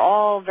they were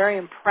all very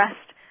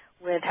impressed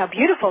with how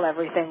beautiful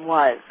everything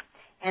was.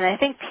 And I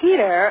think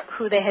Peter,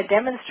 who they had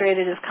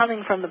demonstrated as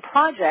coming from the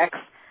projects,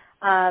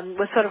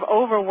 was sort of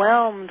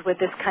overwhelmed with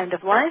this kind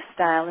of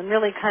lifestyle and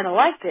really kind of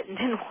liked it and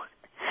didn't want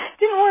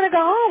to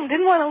go home,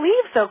 didn't want to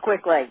leave so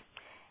quickly.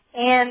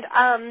 And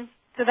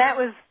so that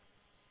was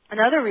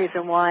another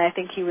reason why I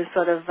think he was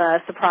sort of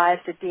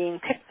surprised at being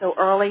picked so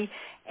early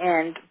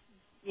and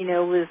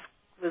was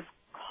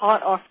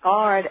caught off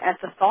guard at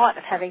the thought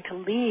of having to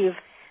leave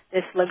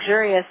this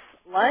luxurious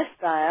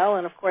lifestyle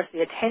and, of course, the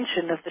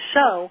attention of the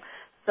show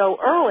so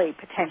early,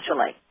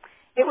 potentially.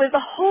 It was the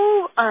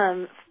whole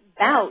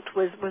bout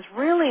was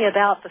really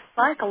about the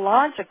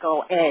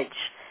psychological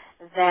edge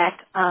that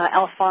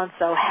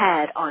Alfonso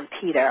had on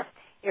Peter.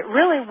 It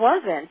really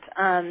wasn't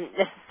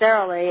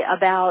necessarily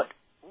about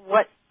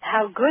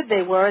how good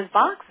they were as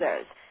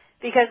boxers.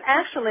 Because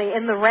actually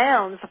in the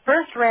rounds, the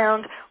first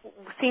round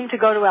seemed to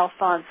go to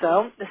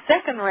Alfonso. The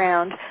second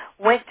round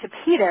went to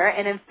Peter,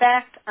 and in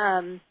fact,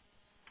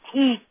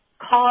 he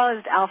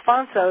caused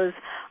Alfonso's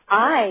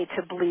eye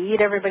to bleed.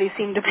 Everybody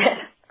seemed a bit,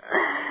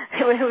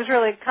 it was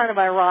really kind of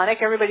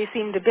ironic. Everybody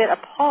seemed a bit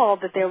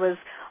appalled that there was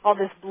all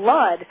this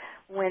blood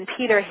when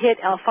Peter hit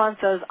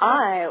Alfonso's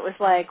eye. It was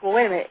like, well,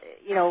 wait a minute,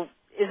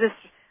 is this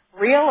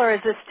real or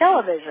is this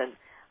television?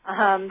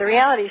 The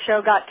reality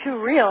show got too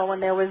real when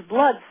there was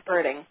blood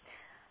spurting.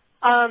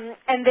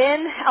 And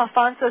then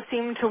Alfonso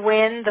seemed to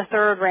win the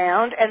third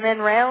round, and then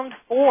round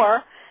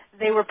 4,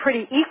 they were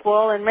pretty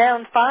equal, and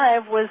round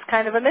 5 was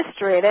kind of a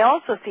mystery. They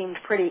also seemed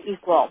pretty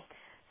equal.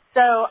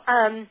 So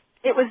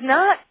it was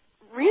not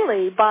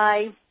really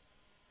by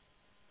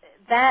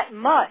that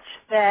much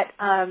that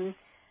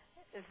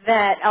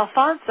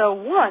Alfonso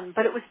won,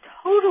 but it was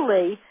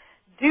totally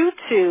due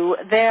to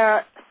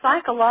their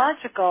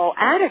psychological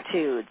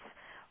attitudes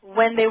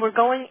when they were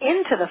going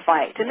into the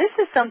fight. And this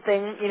is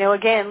something,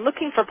 again,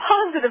 looking for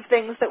positive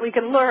things that we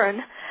can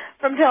learn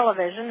from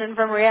television and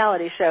from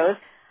reality shows.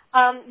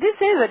 This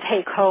is a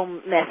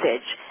take-home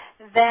message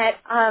that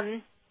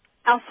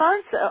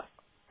Alfonso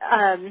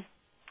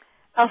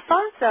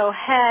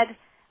had,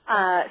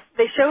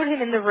 they showed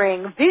him in the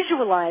ring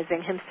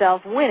visualizing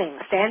himself winning,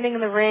 standing in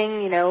the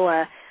ring,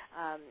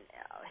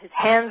 his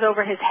hands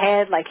over his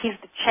head like he's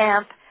the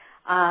champ,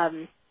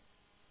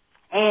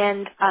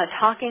 and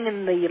talking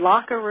in the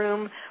locker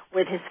room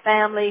with his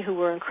family, who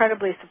were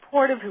incredibly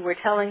supportive, who were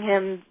telling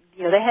him,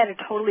 they had a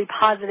totally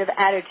positive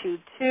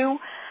attitude too,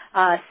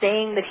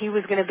 saying that he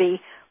was going to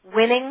be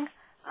winning,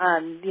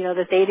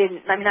 that they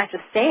didn't, not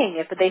just saying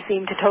it, but they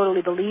seemed to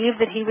totally believe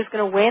that he was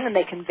going to win, and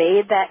they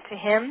conveyed that to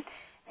him,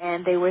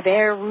 and they were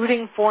there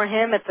rooting for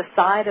him at the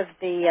side of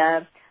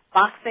the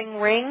boxing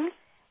ring,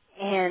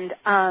 and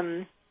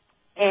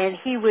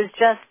he was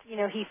just,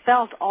 he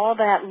felt all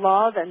that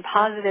love and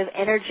positive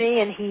energy,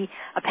 and he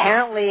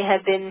apparently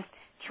had been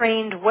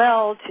trained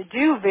well to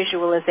do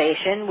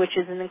visualization, which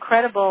is an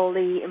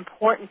incredibly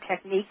important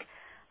technique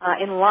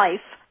in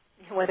life,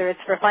 whether it's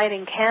for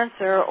fighting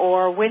cancer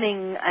or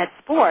winning at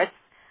sports.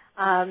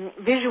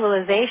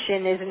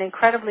 Visualization is an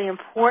incredibly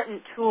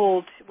important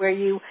tool where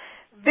you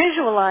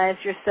visualize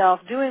yourself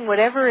doing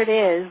whatever it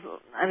is.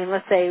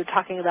 Let's say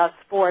talking about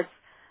sports,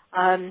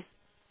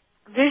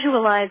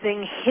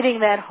 visualizing hitting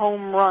that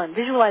home run,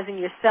 visualizing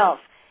yourself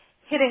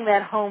hitting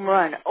that home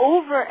run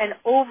over and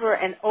over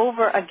and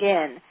over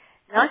again,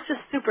 not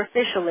just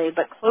superficially,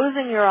 but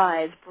closing your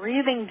eyes,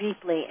 breathing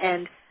deeply,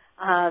 and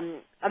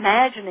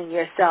imagining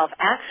yourself,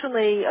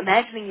 actually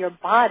imagining your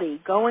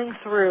body going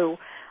through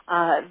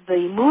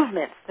the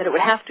movements that it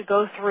would have to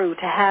go through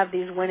to have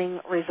these winning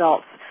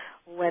results,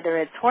 whether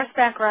it's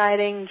horseback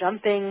riding,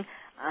 jumping,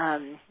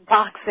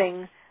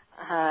 boxing,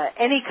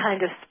 any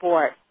kind of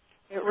sport.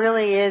 It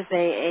really is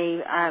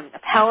a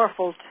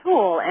powerful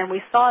tool, and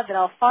we saw that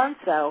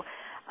Alfonso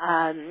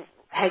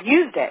had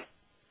used it.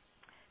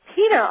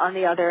 Peter, on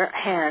the other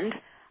hand,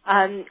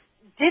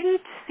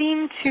 didn't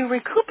seem to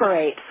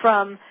recuperate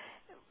from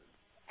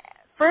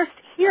first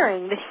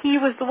hearing that he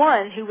was the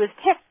one who was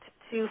picked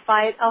to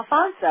fight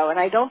Alfonso, and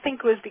I don't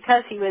think it was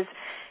because he was,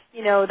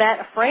 that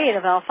afraid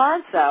of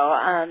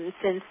Alfonso,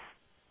 since,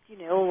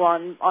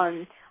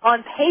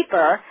 on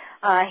paper,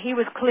 he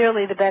was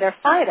clearly the better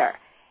fighter.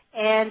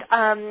 And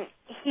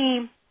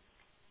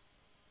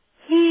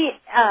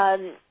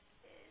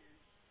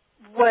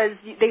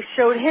they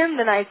showed him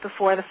the night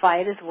before the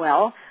fight as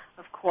well,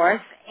 of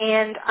course,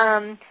 and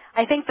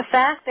I think the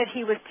fact that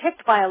he was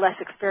picked by a less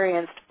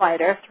experienced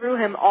fighter threw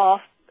him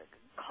off,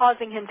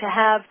 causing him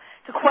to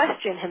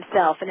question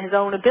himself and his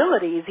own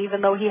abilities,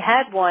 even though he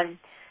had won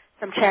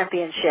some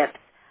championships.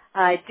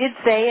 I did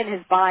say in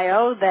his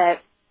bio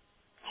that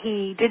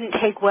he didn't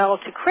take well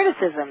to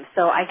criticism,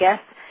 so I guess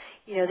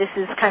this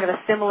is kind of a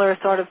similar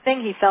sort of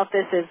thing. He felt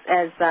this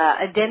as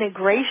a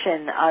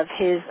denigration of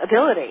his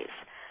abilities.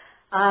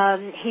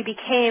 He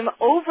became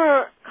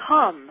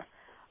overcome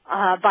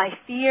by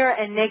fear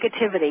and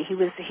negativity. He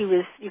was.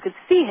 You could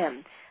see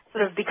him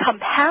sort of become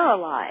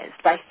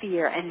paralyzed by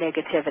fear and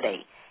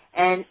negativity.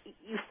 And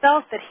you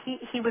felt that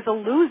he was a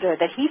loser.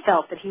 That he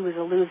felt that he was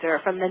a loser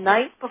from the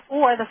night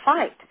before the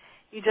fight.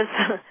 It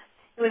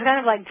was kind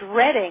of like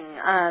dreading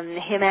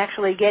him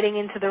actually getting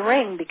into the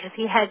ring because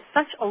he had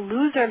such a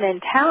loser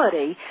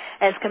mentality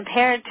as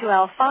compared to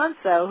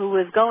Alfonso, who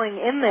was going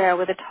in there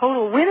with a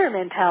total winner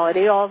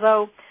mentality,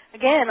 although,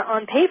 again,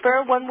 on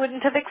paper, one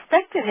wouldn't have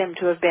expected him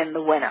to have been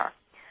the winner.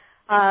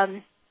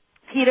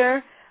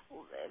 Peter,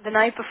 the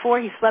night before,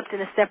 he slept in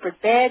a separate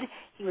bed.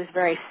 He was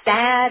very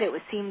sad. It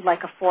seemed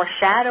like a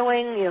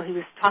foreshadowing. He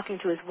was talking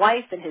to his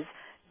wife and his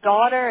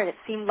daughter, and it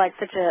seemed like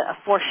such a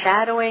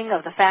foreshadowing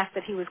of the fact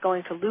that he was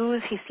going to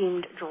lose. He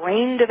seemed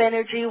drained of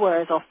energy,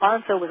 whereas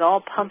Alfonso was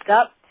all pumped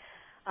up.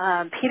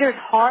 Peter's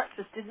heart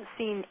just didn't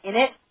seem in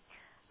it.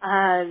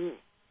 And,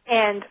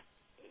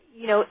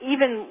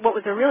 even what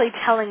was a really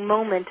telling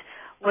moment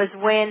was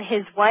when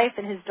his wife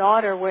and his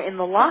daughter were in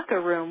the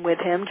locker room with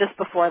him just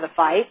before the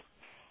fight,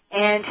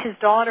 and his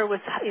daughter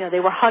was, they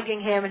were hugging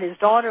him, and his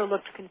daughter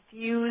looked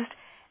confused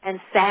and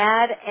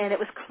sad, and it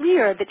was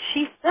clear that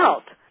she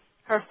felt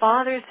her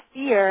father's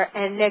fear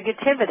and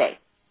negativity.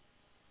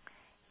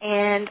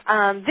 And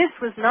this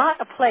was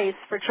not a place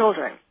for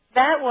children.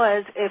 That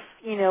was,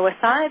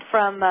 aside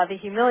from the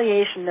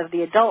humiliation of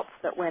the adults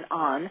that went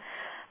on,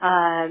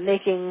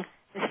 making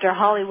Mr.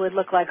 Hollywood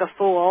look like a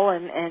fool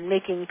and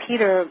making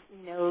Peter,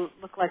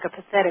 look like a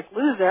pathetic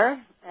loser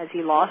as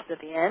he lost at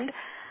the end.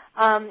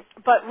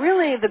 But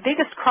really the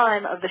biggest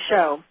crime of the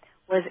show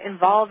was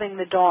involving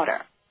the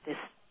daughter. This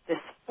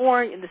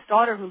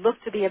daughter who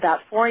looked to be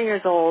about 4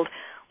 years old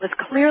was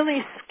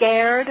clearly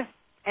scared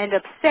and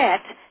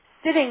upset,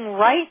 sitting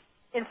right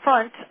in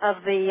front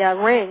of the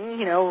ring,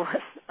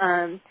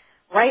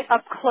 right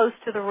up close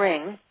to the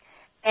ring,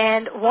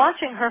 and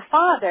watching her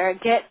father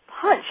get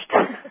punched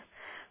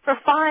for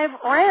 5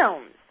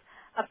 rounds.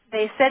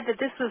 They said that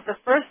this was the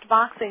first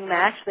boxing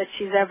match that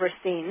she's ever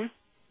seen.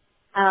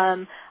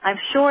 I'm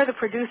sure the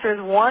producers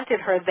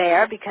wanted her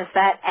there because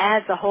that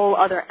adds a whole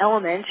other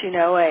element,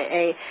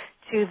 to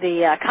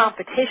the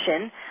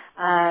competition.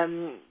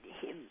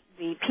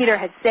 Peter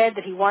had said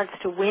that he wants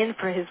to win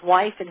for his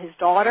wife and his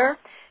daughter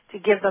to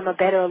give them a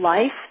better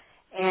life.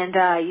 And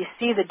you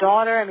see the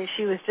daughter,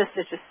 she was just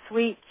such a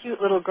sweet, cute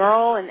little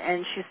girl,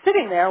 and she's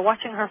sitting there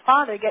watching her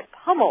father get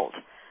pummeled.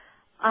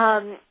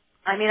 I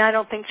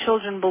don't think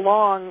children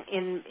belong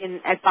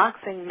at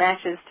boxing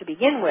matches to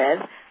begin with.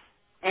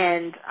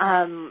 And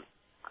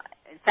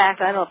in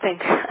fact, I don't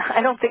think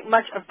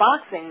much of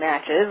boxing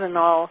matches and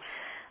all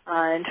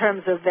in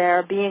terms of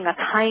there being a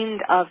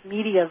kind of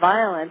media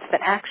violence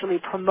that actually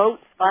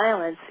promotes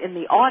violence in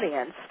the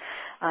audience,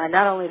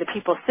 not only the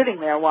people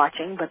sitting there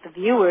watching, but the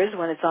viewers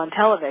when it's on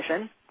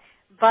television.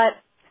 But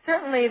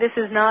certainly this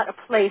is not a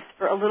place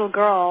for a little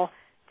girl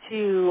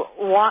to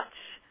watch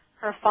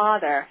her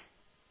father,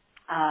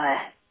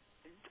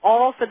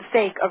 all for the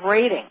sake of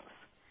ratings.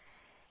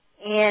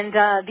 And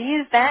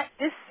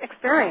this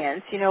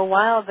experience,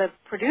 while the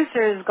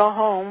producers go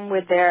home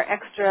with their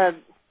extra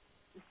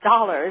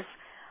dollars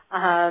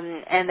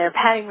and they're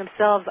patting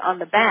themselves on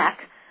the back,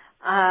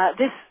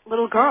 this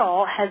little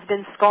girl has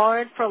been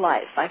scarred for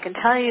life. I can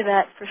tell you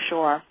that for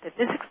sure, that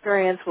this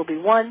experience will be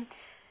one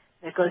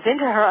that goes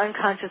into her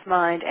unconscious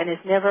mind and is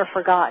never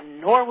forgotten,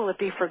 nor will it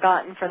be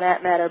forgotten, for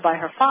that matter, by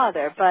her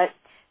father. But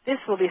this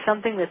will be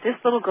something that this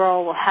little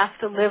girl will have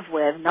to live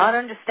with, not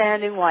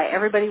understanding why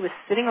everybody was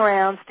standing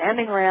around,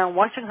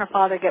 watching her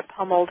father get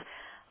pummeled,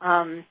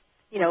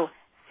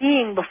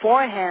 seeing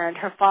beforehand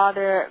her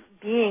father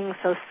being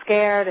so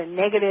scared and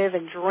negative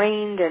and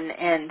drained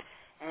and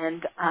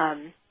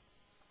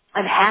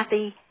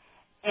unhappy.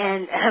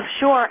 And I'm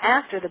sure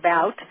after the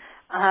bout,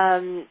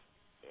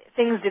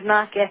 things did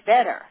not get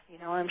better.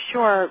 I'm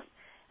sure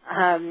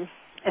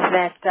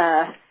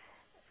that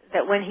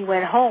when he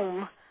went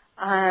home,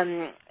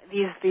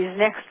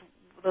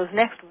 those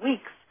next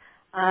weeks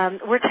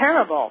were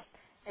terrible.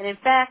 And in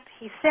fact,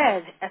 he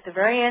said at the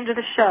very end of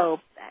the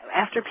show,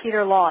 after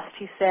Peter lost,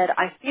 he said,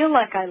 "I feel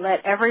like I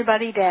let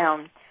everybody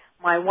down.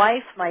 My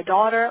wife, my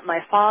daughter,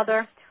 my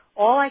father.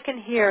 All I can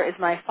hear is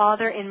my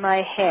father in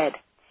my head."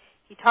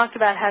 He talked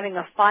about having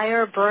a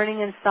fire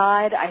burning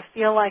inside. "I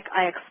feel like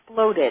I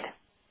exploded.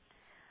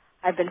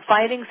 I've been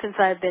fighting since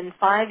I've been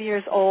 5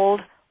 years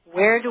old.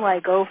 Where do I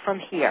go from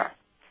here?"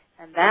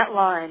 And that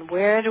line,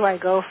 "Where do I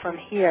go from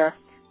here?"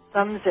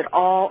 sums it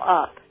all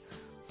up.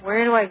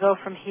 Where do I go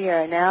from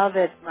here now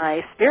that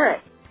my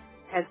spirit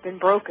has been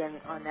broken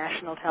on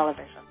national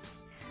television?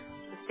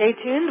 So stay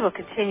tuned. We'll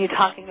continue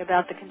talking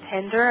about The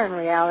Contender and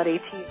reality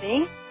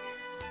TV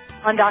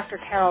on Dr.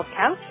 Carol's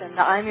Couch, and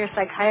I'm your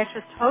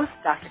psychiatrist host,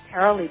 Dr.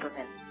 Carol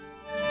Lieberman.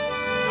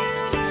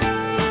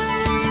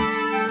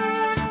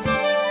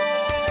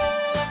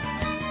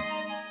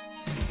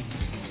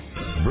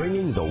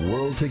 Bringing the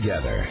world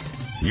together.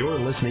 You're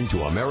listening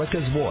to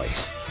America's Voice,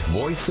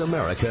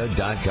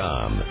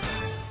 VoiceAmerica.com.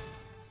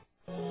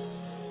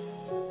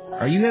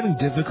 Are you having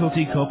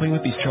difficulty coping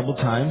with these troubled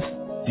times?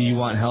 Do you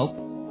want help?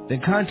 Then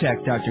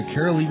contact Dr.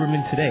 Carol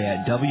Lieberman today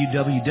at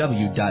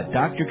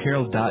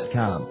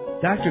www.drcarol.com.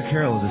 Dr.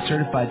 Carol is a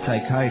certified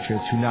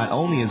psychiatrist who not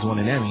only has won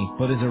an Emmy,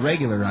 but is a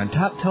regular on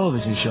top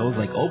television shows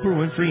like Oprah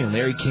Winfrey and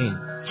Larry King.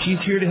 She's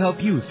here to help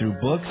you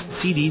through books,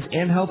 CDs,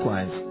 and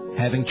helplines.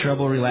 Having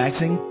trouble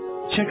relaxing?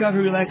 Check out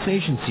her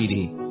relaxation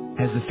CD.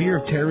 Has the fear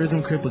of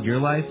terrorism crippled your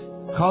life?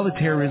 Call the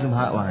terrorism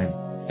hotline.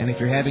 And if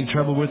you're having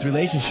trouble with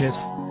relationships,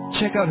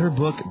 check out her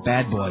book,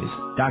 Bad Boys.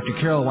 Dr.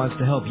 Carol wants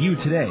to help you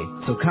today,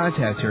 so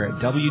contact her at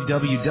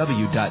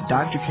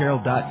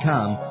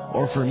www.drcarol.com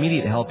or for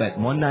immediate help at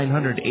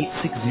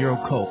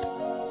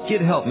 1-900-860-COPE.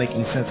 Get help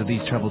making sense of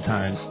these troubled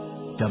times.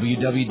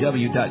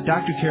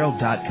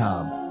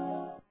 www.drcarol.com.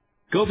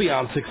 Go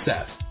beyond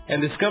success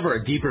and discover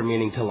a deeper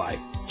meaning to life.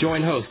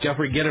 Join host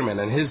Jeffrey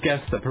Gitterman and his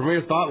guests, the premier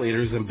thought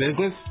leaders in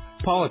business,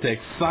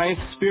 politics, science,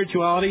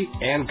 spirituality,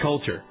 and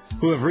culture,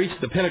 who have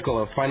reached the pinnacle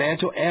of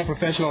financial and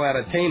professional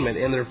attainment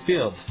in their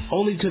fields,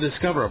 only to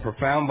discover a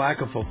profound lack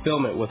of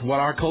fulfillment with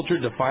what our culture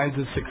defines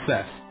as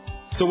success.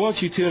 So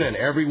won't you tune in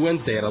every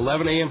Wednesday at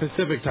 11 a.m.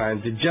 Pacific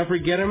Time to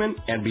Jeffrey Gitterman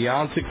and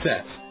Beyond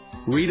Success,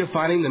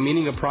 redefining the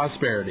meaning of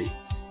prosperity,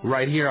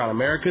 right here on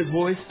America's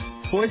Voice,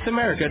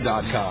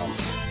 VoiceAmerica.com.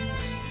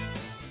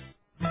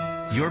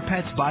 Your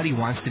pet's body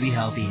wants to be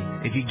healthy.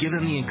 If you give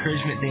them the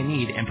encouragement they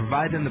need and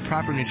provide them the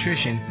proper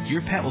nutrition,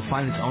 your pet will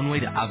find its own way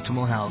to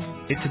optimal health.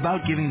 It's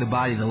about giving the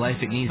body the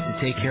life it needs to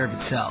take care of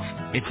itself.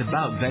 It's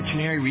about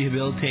veterinary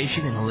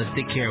rehabilitation and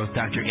holistic care with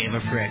Dr.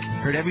 Ava Frick.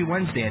 Heard every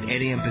Wednesday at 8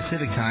 a.m.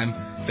 Pacific Time,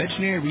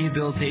 Veterinary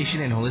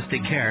Rehabilitation and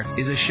Holistic Care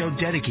is a show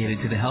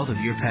dedicated to the health of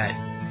your pet.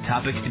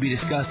 Topics to be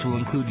discussed will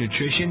include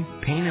nutrition,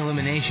 pain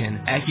elimination,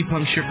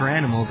 acupuncture for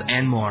animals,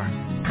 and more.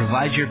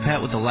 Provide your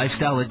pet with the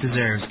lifestyle it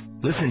deserves.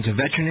 Listen to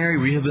Veterinary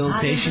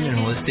Rehabilitation and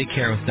Holistic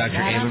Care with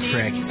Dr. Ava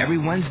Frick every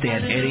Wednesday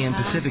at 8 a.m.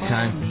 Pacific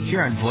Time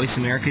here on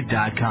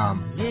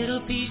VoiceAmerica.com.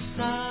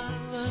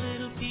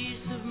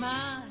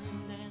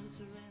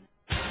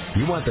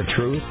 You want the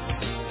truth?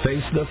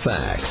 Face the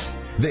facts.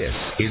 This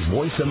is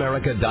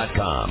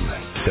VoiceAmerica.com.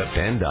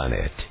 Depend on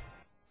it.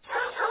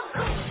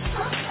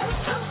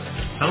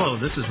 Hello,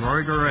 this is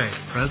Rory Garay,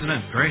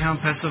 President of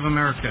Greyhound Pets of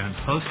America and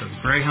host of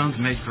Greyhounds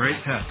Make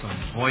Great Pets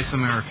on Voice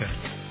America.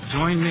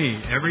 Join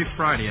me every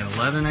Friday at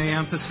 11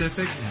 a.m.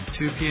 Pacific and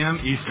 2 p.m.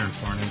 Eastern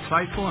for an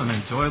insightful and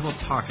enjoyable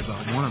talk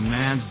about one of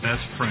man's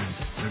best friends,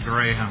 the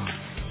Greyhound.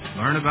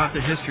 Learn about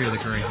the history of the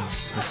Greyhound,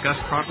 discuss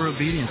proper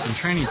obedience and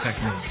training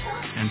techniques,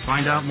 and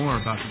find out more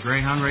about the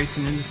Greyhound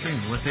racing industry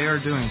and what they are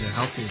doing to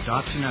help the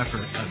adoption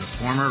effort of the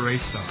former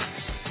race star.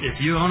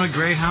 If you own a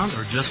Greyhound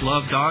or just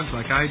love dogs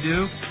like I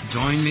do,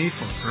 join me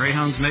for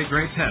Greyhounds Make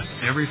Great Pets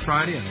every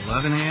Friday at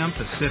 11 a.m.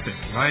 Pacific,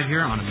 right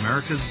here on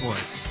America's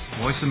Voice,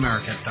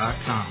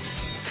 VoiceAmerica.com.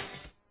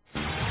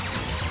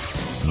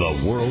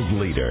 The world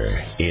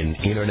leader in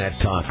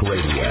Internet Talk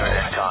Radio.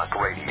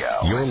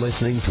 You're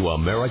listening to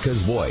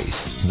America's Voice,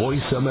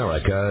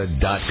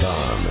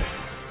 VoiceAmerica.com.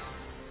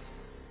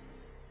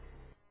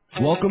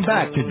 Welcome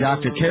back to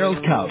Dr.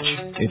 Carol's Couch.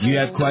 If you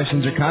have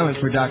questions or comments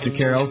for Dr.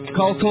 Carol,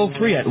 call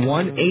toll-free at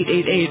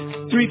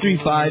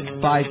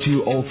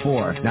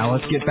 1-888-335-5204. Now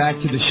let's get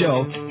back to the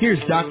show. Here's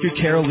Dr.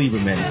 Carol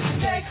Lieberman.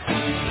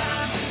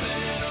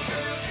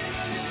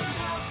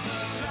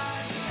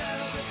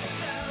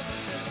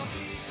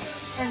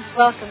 And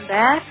welcome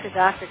back to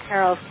Dr.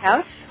 Carol's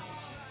Couch.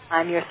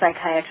 I'm your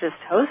psychiatrist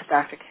host,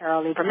 Dr.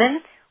 Carol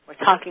Lieberman. We're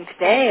talking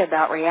today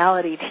about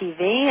reality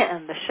TV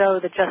and the show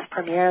that just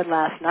premiered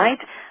last night,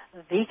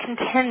 The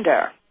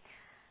Contender.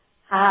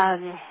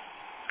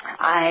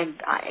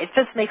 It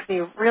just makes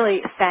me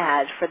really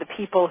sad for the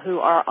people who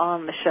are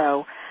on the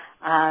show,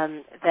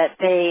 that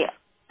they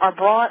are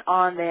brought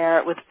on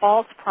there with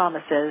false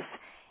promises.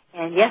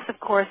 And yes, of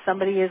course,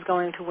 somebody is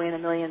going to win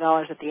 $1 million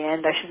at the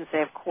end. I shouldn't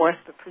say of course,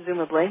 but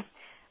presumably.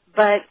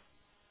 But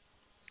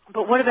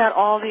what about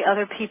all the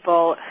other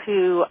people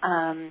who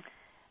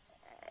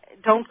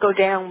don't go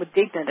down with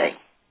dignity?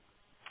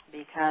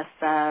 Because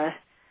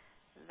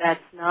that's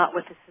not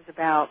what this is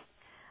about.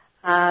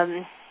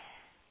 And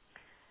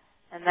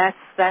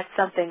that's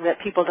something that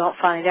people don't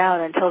find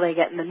out until they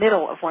get in the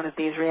middle of one of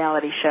these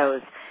reality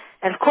shows.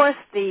 And of course,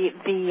 the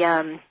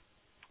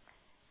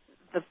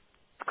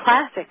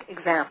classic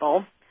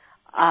example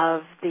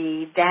of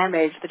the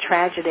damage, the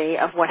tragedy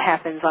of what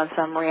happens on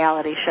some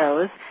reality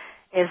shows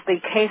is the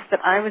case that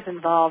I was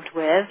involved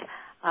with,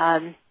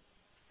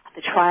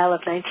 the trial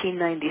of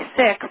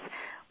 1996,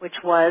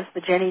 which was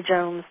the Jenny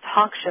Jones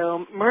talk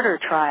show murder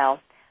trial,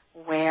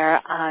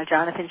 where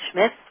Jonathan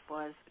Schmitz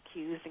was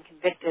accused and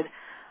convicted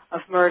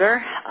of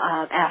murder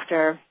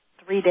after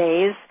 3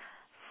 days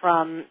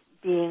from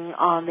being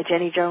on the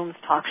Jenny Jones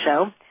talk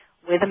show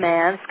with a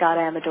man, Scott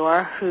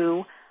Amador,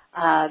 who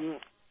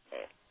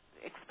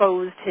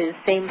exposed his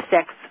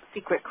same-sex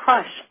secret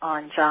crush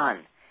on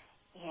John.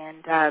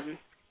 And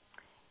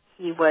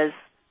he was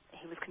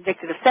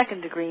convicted of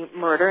second-degree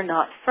murder,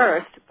 not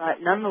first,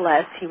 but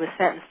nonetheless he was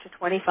sentenced to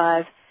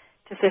 25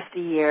 to 50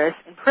 years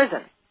in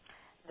prison.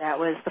 That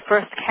was the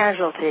first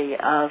casualty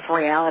of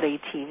reality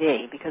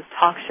TV, because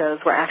talk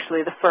shows were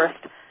actually the first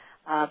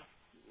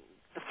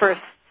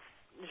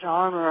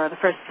genre, or the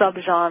first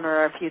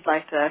subgenre, if you'd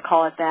like to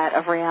call it that,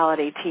 of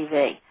reality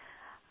TV,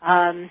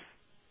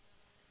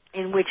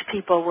 in which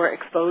people were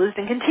exposed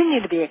and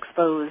continue to be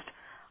exposed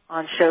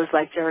on shows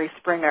like Jerry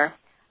Springer.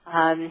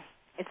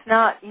 It's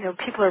not,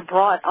 people are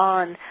brought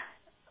on,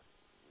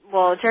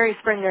 well, Jerry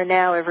Springer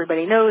now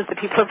everybody knows that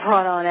people are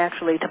brought on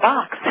actually to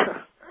box.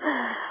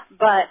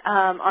 But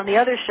on the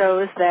other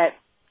shows that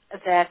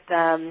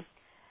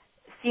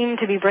seem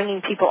to be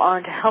bringing people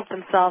on to help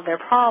them solve their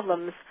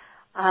problems,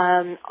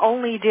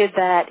 only did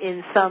that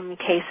in some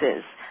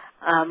cases.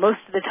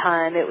 Most of the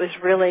time it was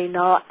really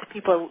not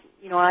people,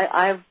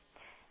 I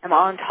am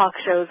on talk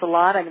shows a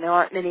lot. I mean, there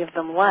aren't many of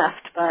them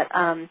left, but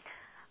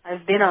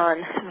I've been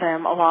on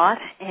them a lot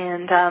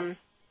and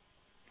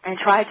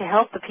tried to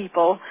help the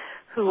people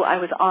who I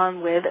was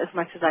on with as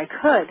much as I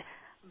could.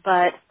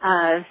 But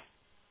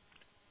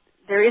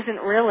there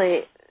isn't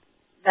really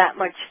that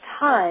much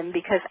time,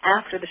 because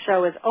after the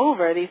show is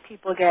over, these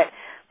people get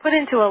put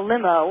into a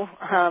limo,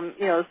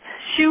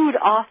 shooed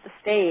off the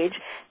stage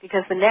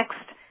because the next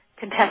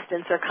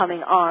contestants are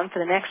coming on for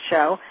the next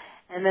show,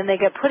 and then they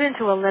get put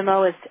into a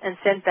limo and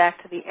sent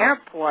back to the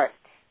airport.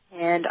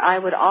 And I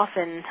would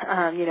often,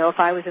 if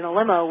I was in a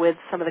limo with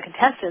some of the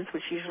contestants,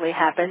 which usually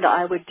happened,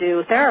 I would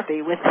do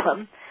therapy with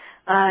them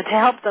to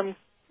help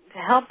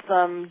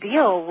them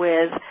deal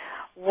with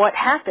what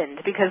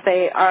happened, because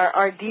they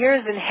are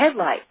deers in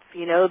headlights.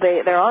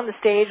 They're on the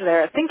stage,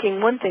 they're thinking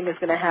one thing is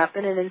going to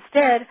happen, and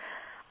instead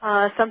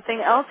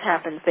something else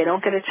happens. They feel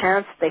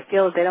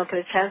they don't get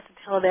a chance to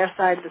tell their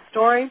side of the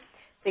story.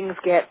 Things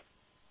get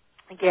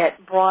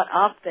get brought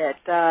up that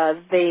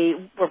they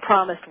were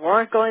promised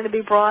weren't going to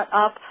be brought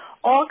up.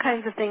 All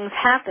kinds of things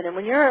happen. And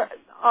when you're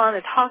on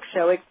a talk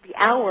show, the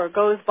hour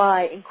goes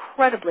by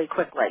incredibly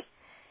quickly.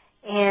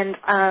 And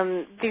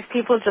these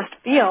people just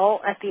feel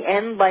at the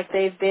end like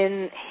they've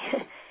been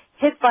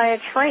hit by a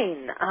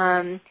train.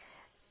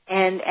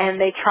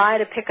 And they try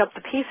to pick up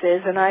the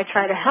pieces, and I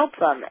try to help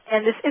them.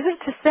 And this isn't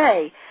to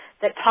say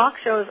that talk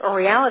shows or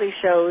reality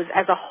shows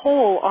as a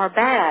whole are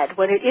bad.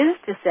 What it is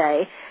to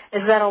say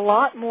is that a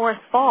lot more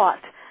thought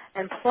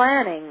and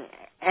planning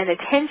and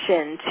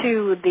attention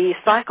to the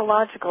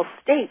psychological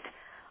state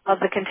of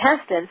the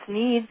contestants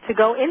needs to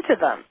go into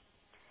them.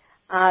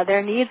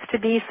 There needs to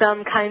be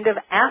some kind of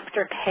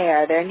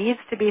aftercare. There needs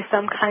to be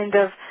some kind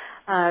of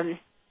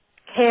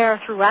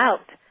care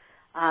throughout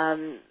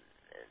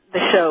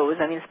the shows.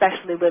 I mean,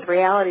 especially with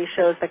reality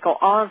shows that go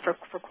on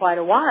for quite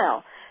a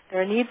while.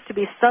 There needs to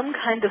be some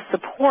kind of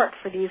support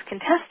for these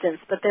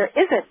contestants, but there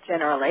isn't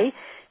generally,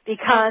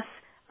 because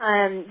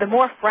the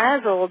more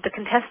frazzled the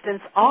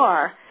contestants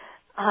are,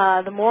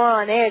 the more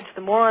on edge,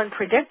 the more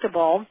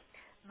unpredictable,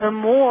 the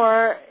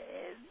more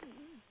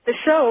the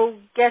show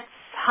gets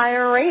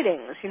higher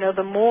ratings. You know,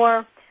 the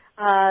more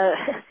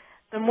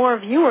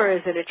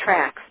viewers it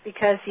attracts.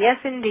 Because yes,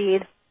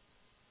 indeed,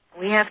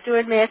 we have to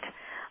admit,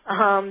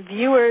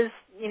 viewers,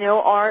 you know,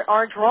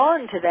 are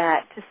drawn to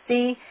that to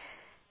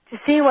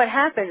see what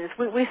happens.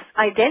 We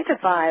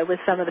identify with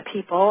some of the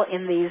people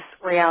in these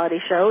reality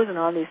shows and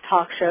on these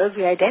talk shows.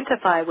 We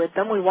identify with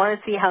them. We want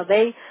to see how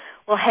they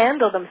will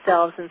handle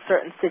themselves in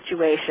certain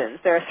situations.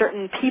 There are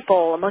certain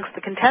people amongst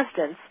the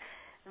contestants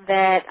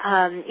that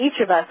each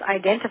of us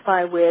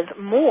identify with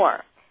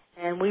more,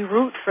 and we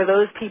root for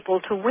those people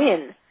to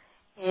win.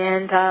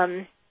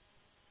 And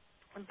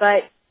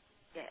but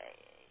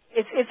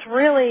it's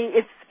really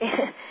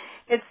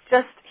it's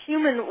just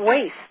human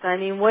waste. I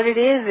mean, what it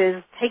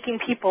is taking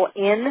people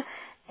in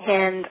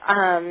and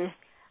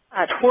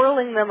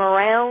twirling them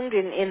around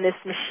in this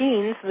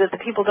machine so that the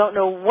people don't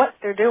know what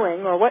they're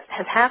doing or what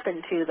has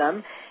happened to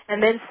them,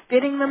 and then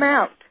spitting them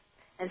out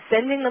and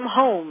sending them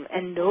home,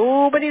 and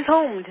nobody's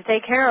home to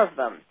take care of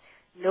them.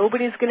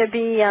 Nobody's going to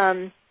be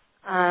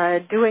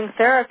doing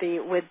therapy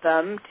with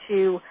them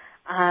to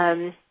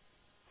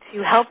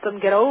help them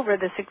get over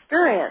this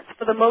experience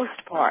for the most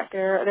part.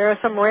 There are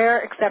some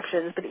rare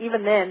exceptions, but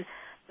even then,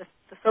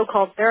 the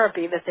so-called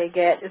therapy that they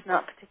get is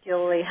not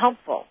particularly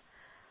helpful.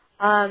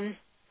 And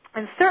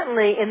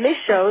certainly in this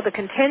show, The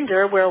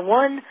Contender, where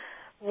one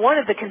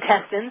of the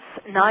contestants,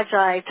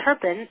 Najai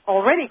Turpin,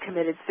 already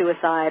committed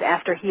suicide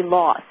after he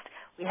lost.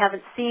 We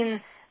haven't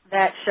seen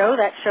that show.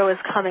 That show is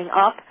coming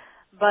up.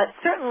 But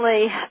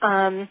certainly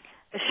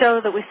the show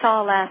that we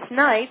saw last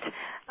night,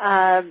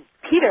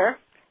 Peter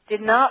did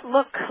not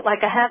look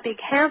like a happy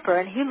camper,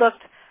 and he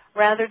looked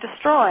rather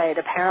destroyed.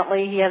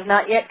 Apparently he has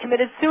not yet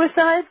committed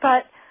suicide,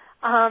 but,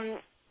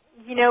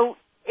 you know,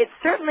 it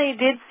certainly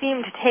did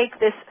seem to take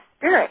this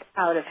spirit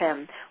out of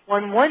him.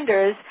 One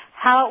wonders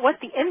what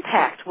the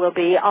impact will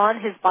be on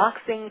his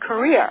boxing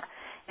career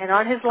and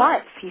on his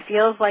life. He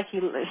feels like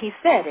he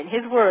said in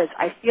his words,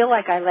 "I feel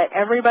like I let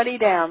everybody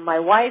down, my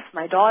wife,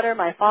 my daughter,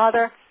 my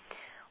father.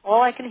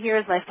 All I can hear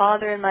is my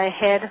father in my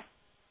head.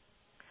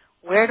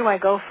 Where do I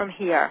go from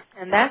here?"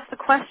 And that's the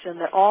question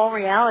that all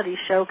reality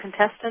show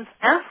contestants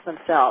ask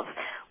themselves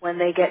when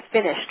they get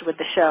finished with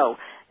the show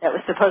that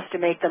was supposed to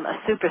make them a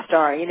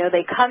superstar. You know,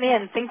 they come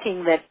in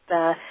thinking that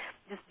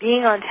just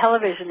being on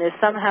television is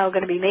somehow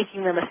going to be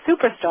making them a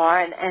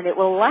superstar and it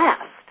will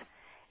last.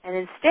 And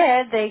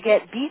instead, they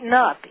get beaten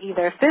up,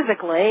 either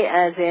physically,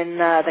 as in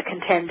The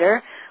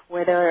Contender,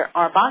 where there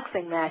are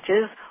boxing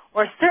matches,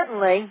 or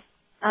certainly,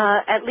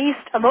 at least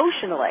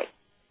emotionally.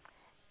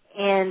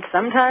 And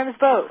sometimes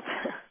both.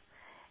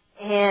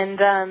 And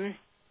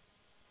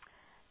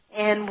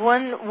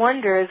one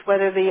wonders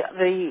whether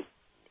the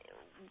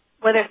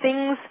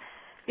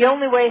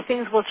only way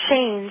things will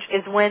change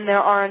is when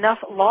there are enough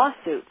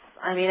lawsuits.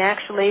 I mean,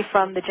 actually,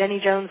 from the Jenny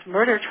Jones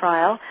murder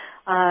trial,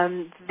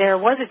 there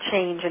was a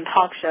change in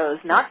talk shows,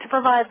 not to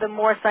provide them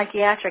more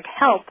psychiatric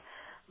help,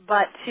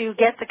 but to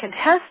get the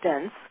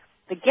contestants,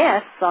 the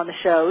guests on the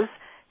shows,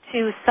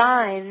 to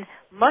sign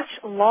much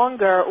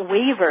longer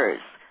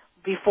waivers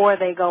before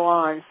they go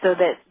on, so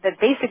that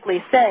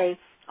basically say,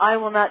 "I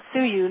will not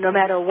sue you no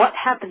matter what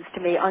happens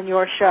to me on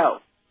your show."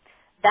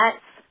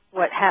 That's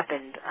what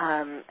happened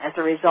as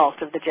a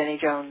result of the Jenny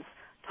Jones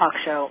talk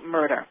show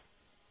murder.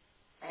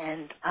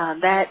 And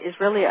that is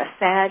really a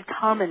sad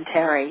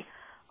commentary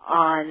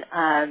on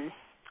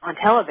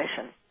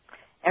television.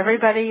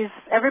 Everybody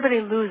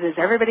loses.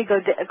 Everybody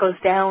goes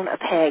down a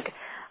peg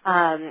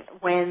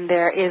when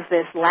there is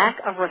this lack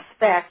of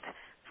respect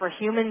for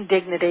human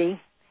dignity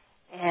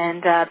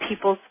and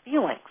people's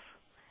feelings.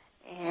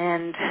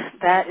 And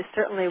that is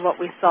certainly what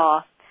we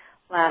saw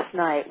last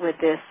night with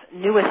this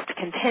newest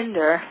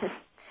contender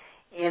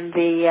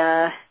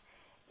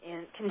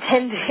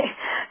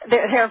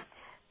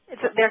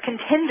they're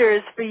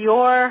contenders for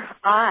your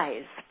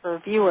eyes, for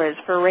viewers,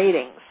 for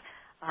ratings,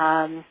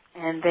 and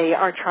they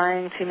are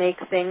trying to make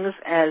things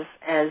as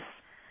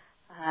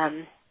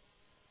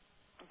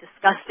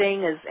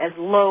disgusting, as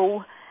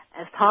low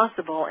as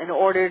possible in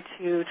order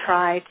to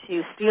try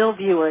to steal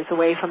viewers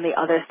away from the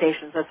other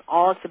stations. That's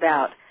all it's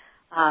about.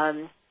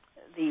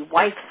 The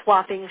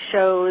wife-swapping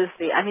shows,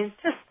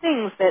 just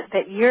things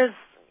that years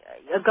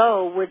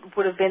ago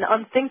would have been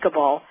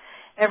unthinkable.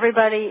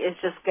 Everybody is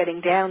just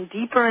getting down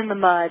deeper in the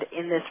mud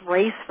in this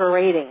race for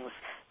ratings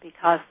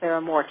because there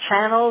are more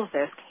channels.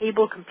 There's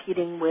cable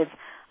competing with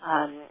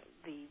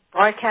the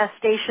broadcast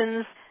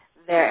stations.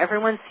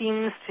 Everyone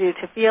seems to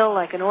feel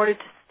like in order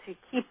to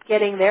keep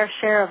getting their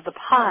share of the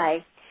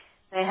pie,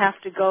 they have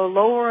to go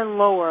lower and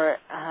lower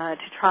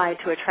to try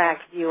to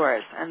attract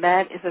viewers. And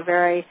that is a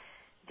very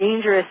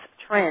dangerous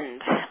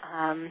trend.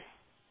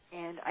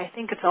 And I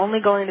think it's only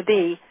going to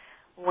be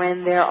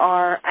when there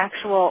are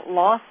actual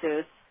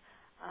lawsuits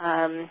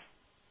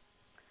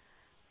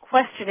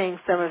questioning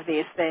some of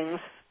these things,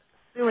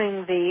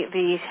 suing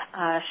the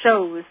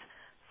shows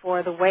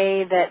for the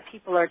way that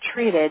people are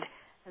treated,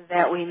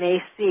 that we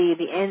may see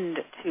the end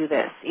to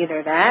this.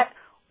 Either that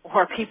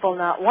or people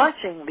not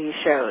watching these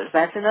shows.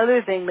 That's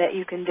another thing that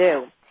you can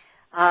do.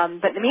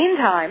 But in the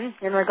meantime,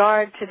 in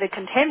regard to The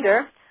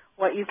Contender,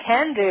 what you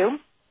can do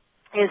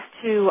is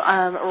to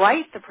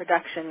write the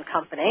production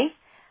company,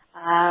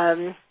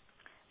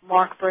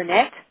 Mark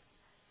Burnett,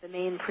 the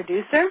main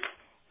producer,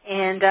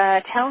 and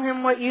tell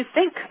him what you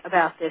think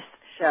about this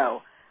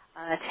show.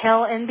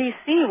 Tell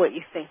NBC what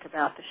you think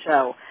about the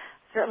show.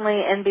 Certainly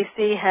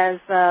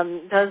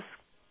NBC does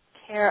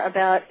care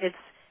about its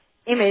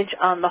image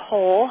on the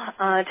whole.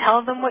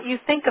 Tell them what you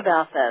think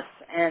about this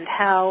and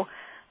how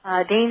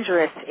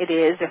dangerous it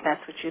is, if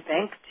that's what you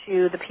think,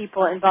 to the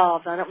people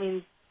involved. I don't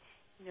mean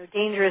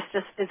dangerous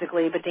just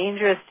physically, but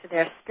dangerous to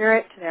their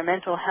spirit, to their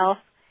mental health,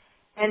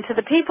 and to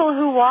the people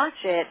who watch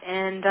it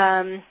and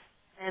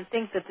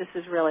think that this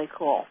is really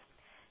cool,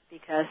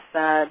 because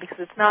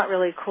it's not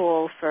really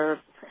cool for.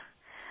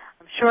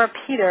 I'm sure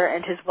Peter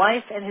and his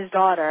wife and his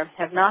daughter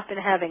have not been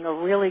having a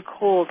really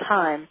cool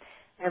time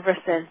ever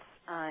since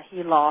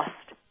he lost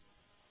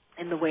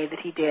in the way that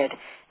he did.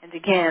 And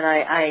again,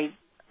 I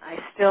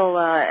still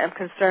am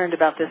concerned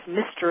about this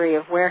mystery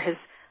of where his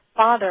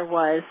father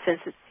was,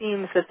 since it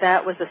seems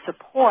that was a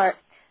support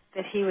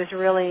that he was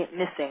really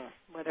missing.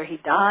 Whether he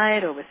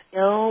died or was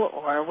ill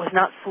or was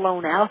not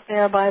flown out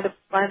there by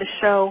the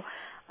show,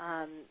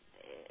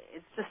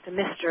 it's just a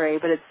mystery.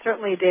 But it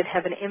certainly did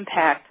have an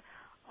impact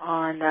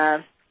on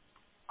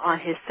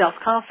his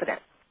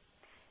self-confidence.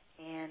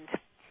 And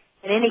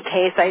in any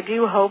case, I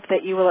do hope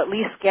that you will at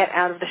least get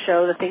out of the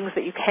show the things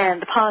that you can,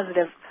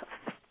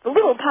 the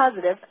little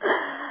positive,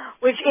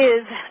 which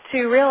is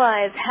to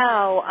realize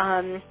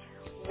how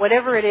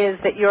whatever it is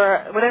that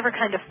whatever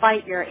kind of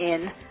fight you're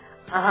in,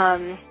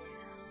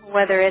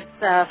 whether it's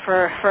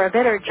for a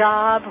better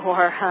job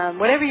or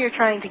whatever you're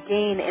trying to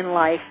gain in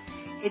life,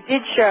 it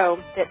did show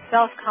that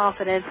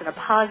self-confidence and a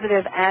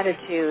positive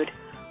attitude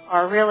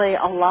are really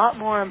a lot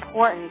more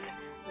important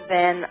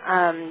than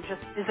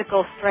just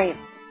physical strength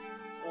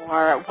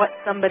or what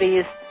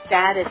somebody's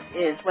status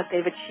is, what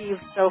they've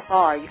achieved so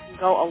far. You can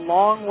go a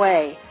long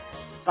way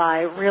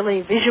by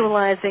really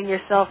visualizing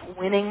yourself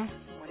winning,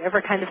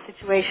 whatever kind of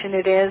situation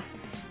it is,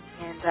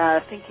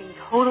 and thinking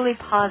totally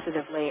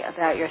positively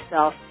about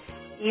yourself,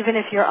 even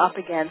if you're up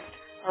against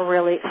a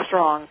really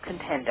strong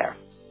contender.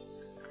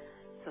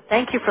 So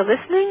thank you for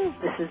listening.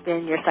 This has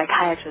been your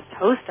psychiatrist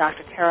host,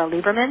 Dr. Carol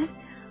Lieberman,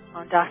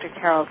 on Dr.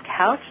 Carol's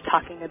Couch,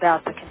 talking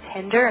about The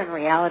Contender and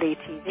reality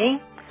TV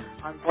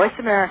on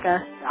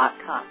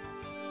VoiceAmerica.com.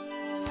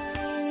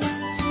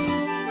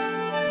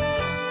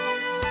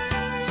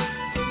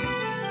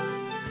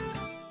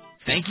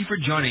 Thank you for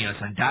joining us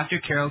on Dr.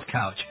 Carol's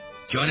Couch.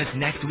 Join us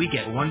next week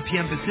at 1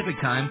 p.m.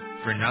 Pacific Time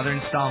for another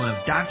installment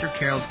of Dr.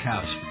 Carol's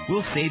Couch.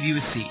 We'll save you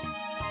a seat.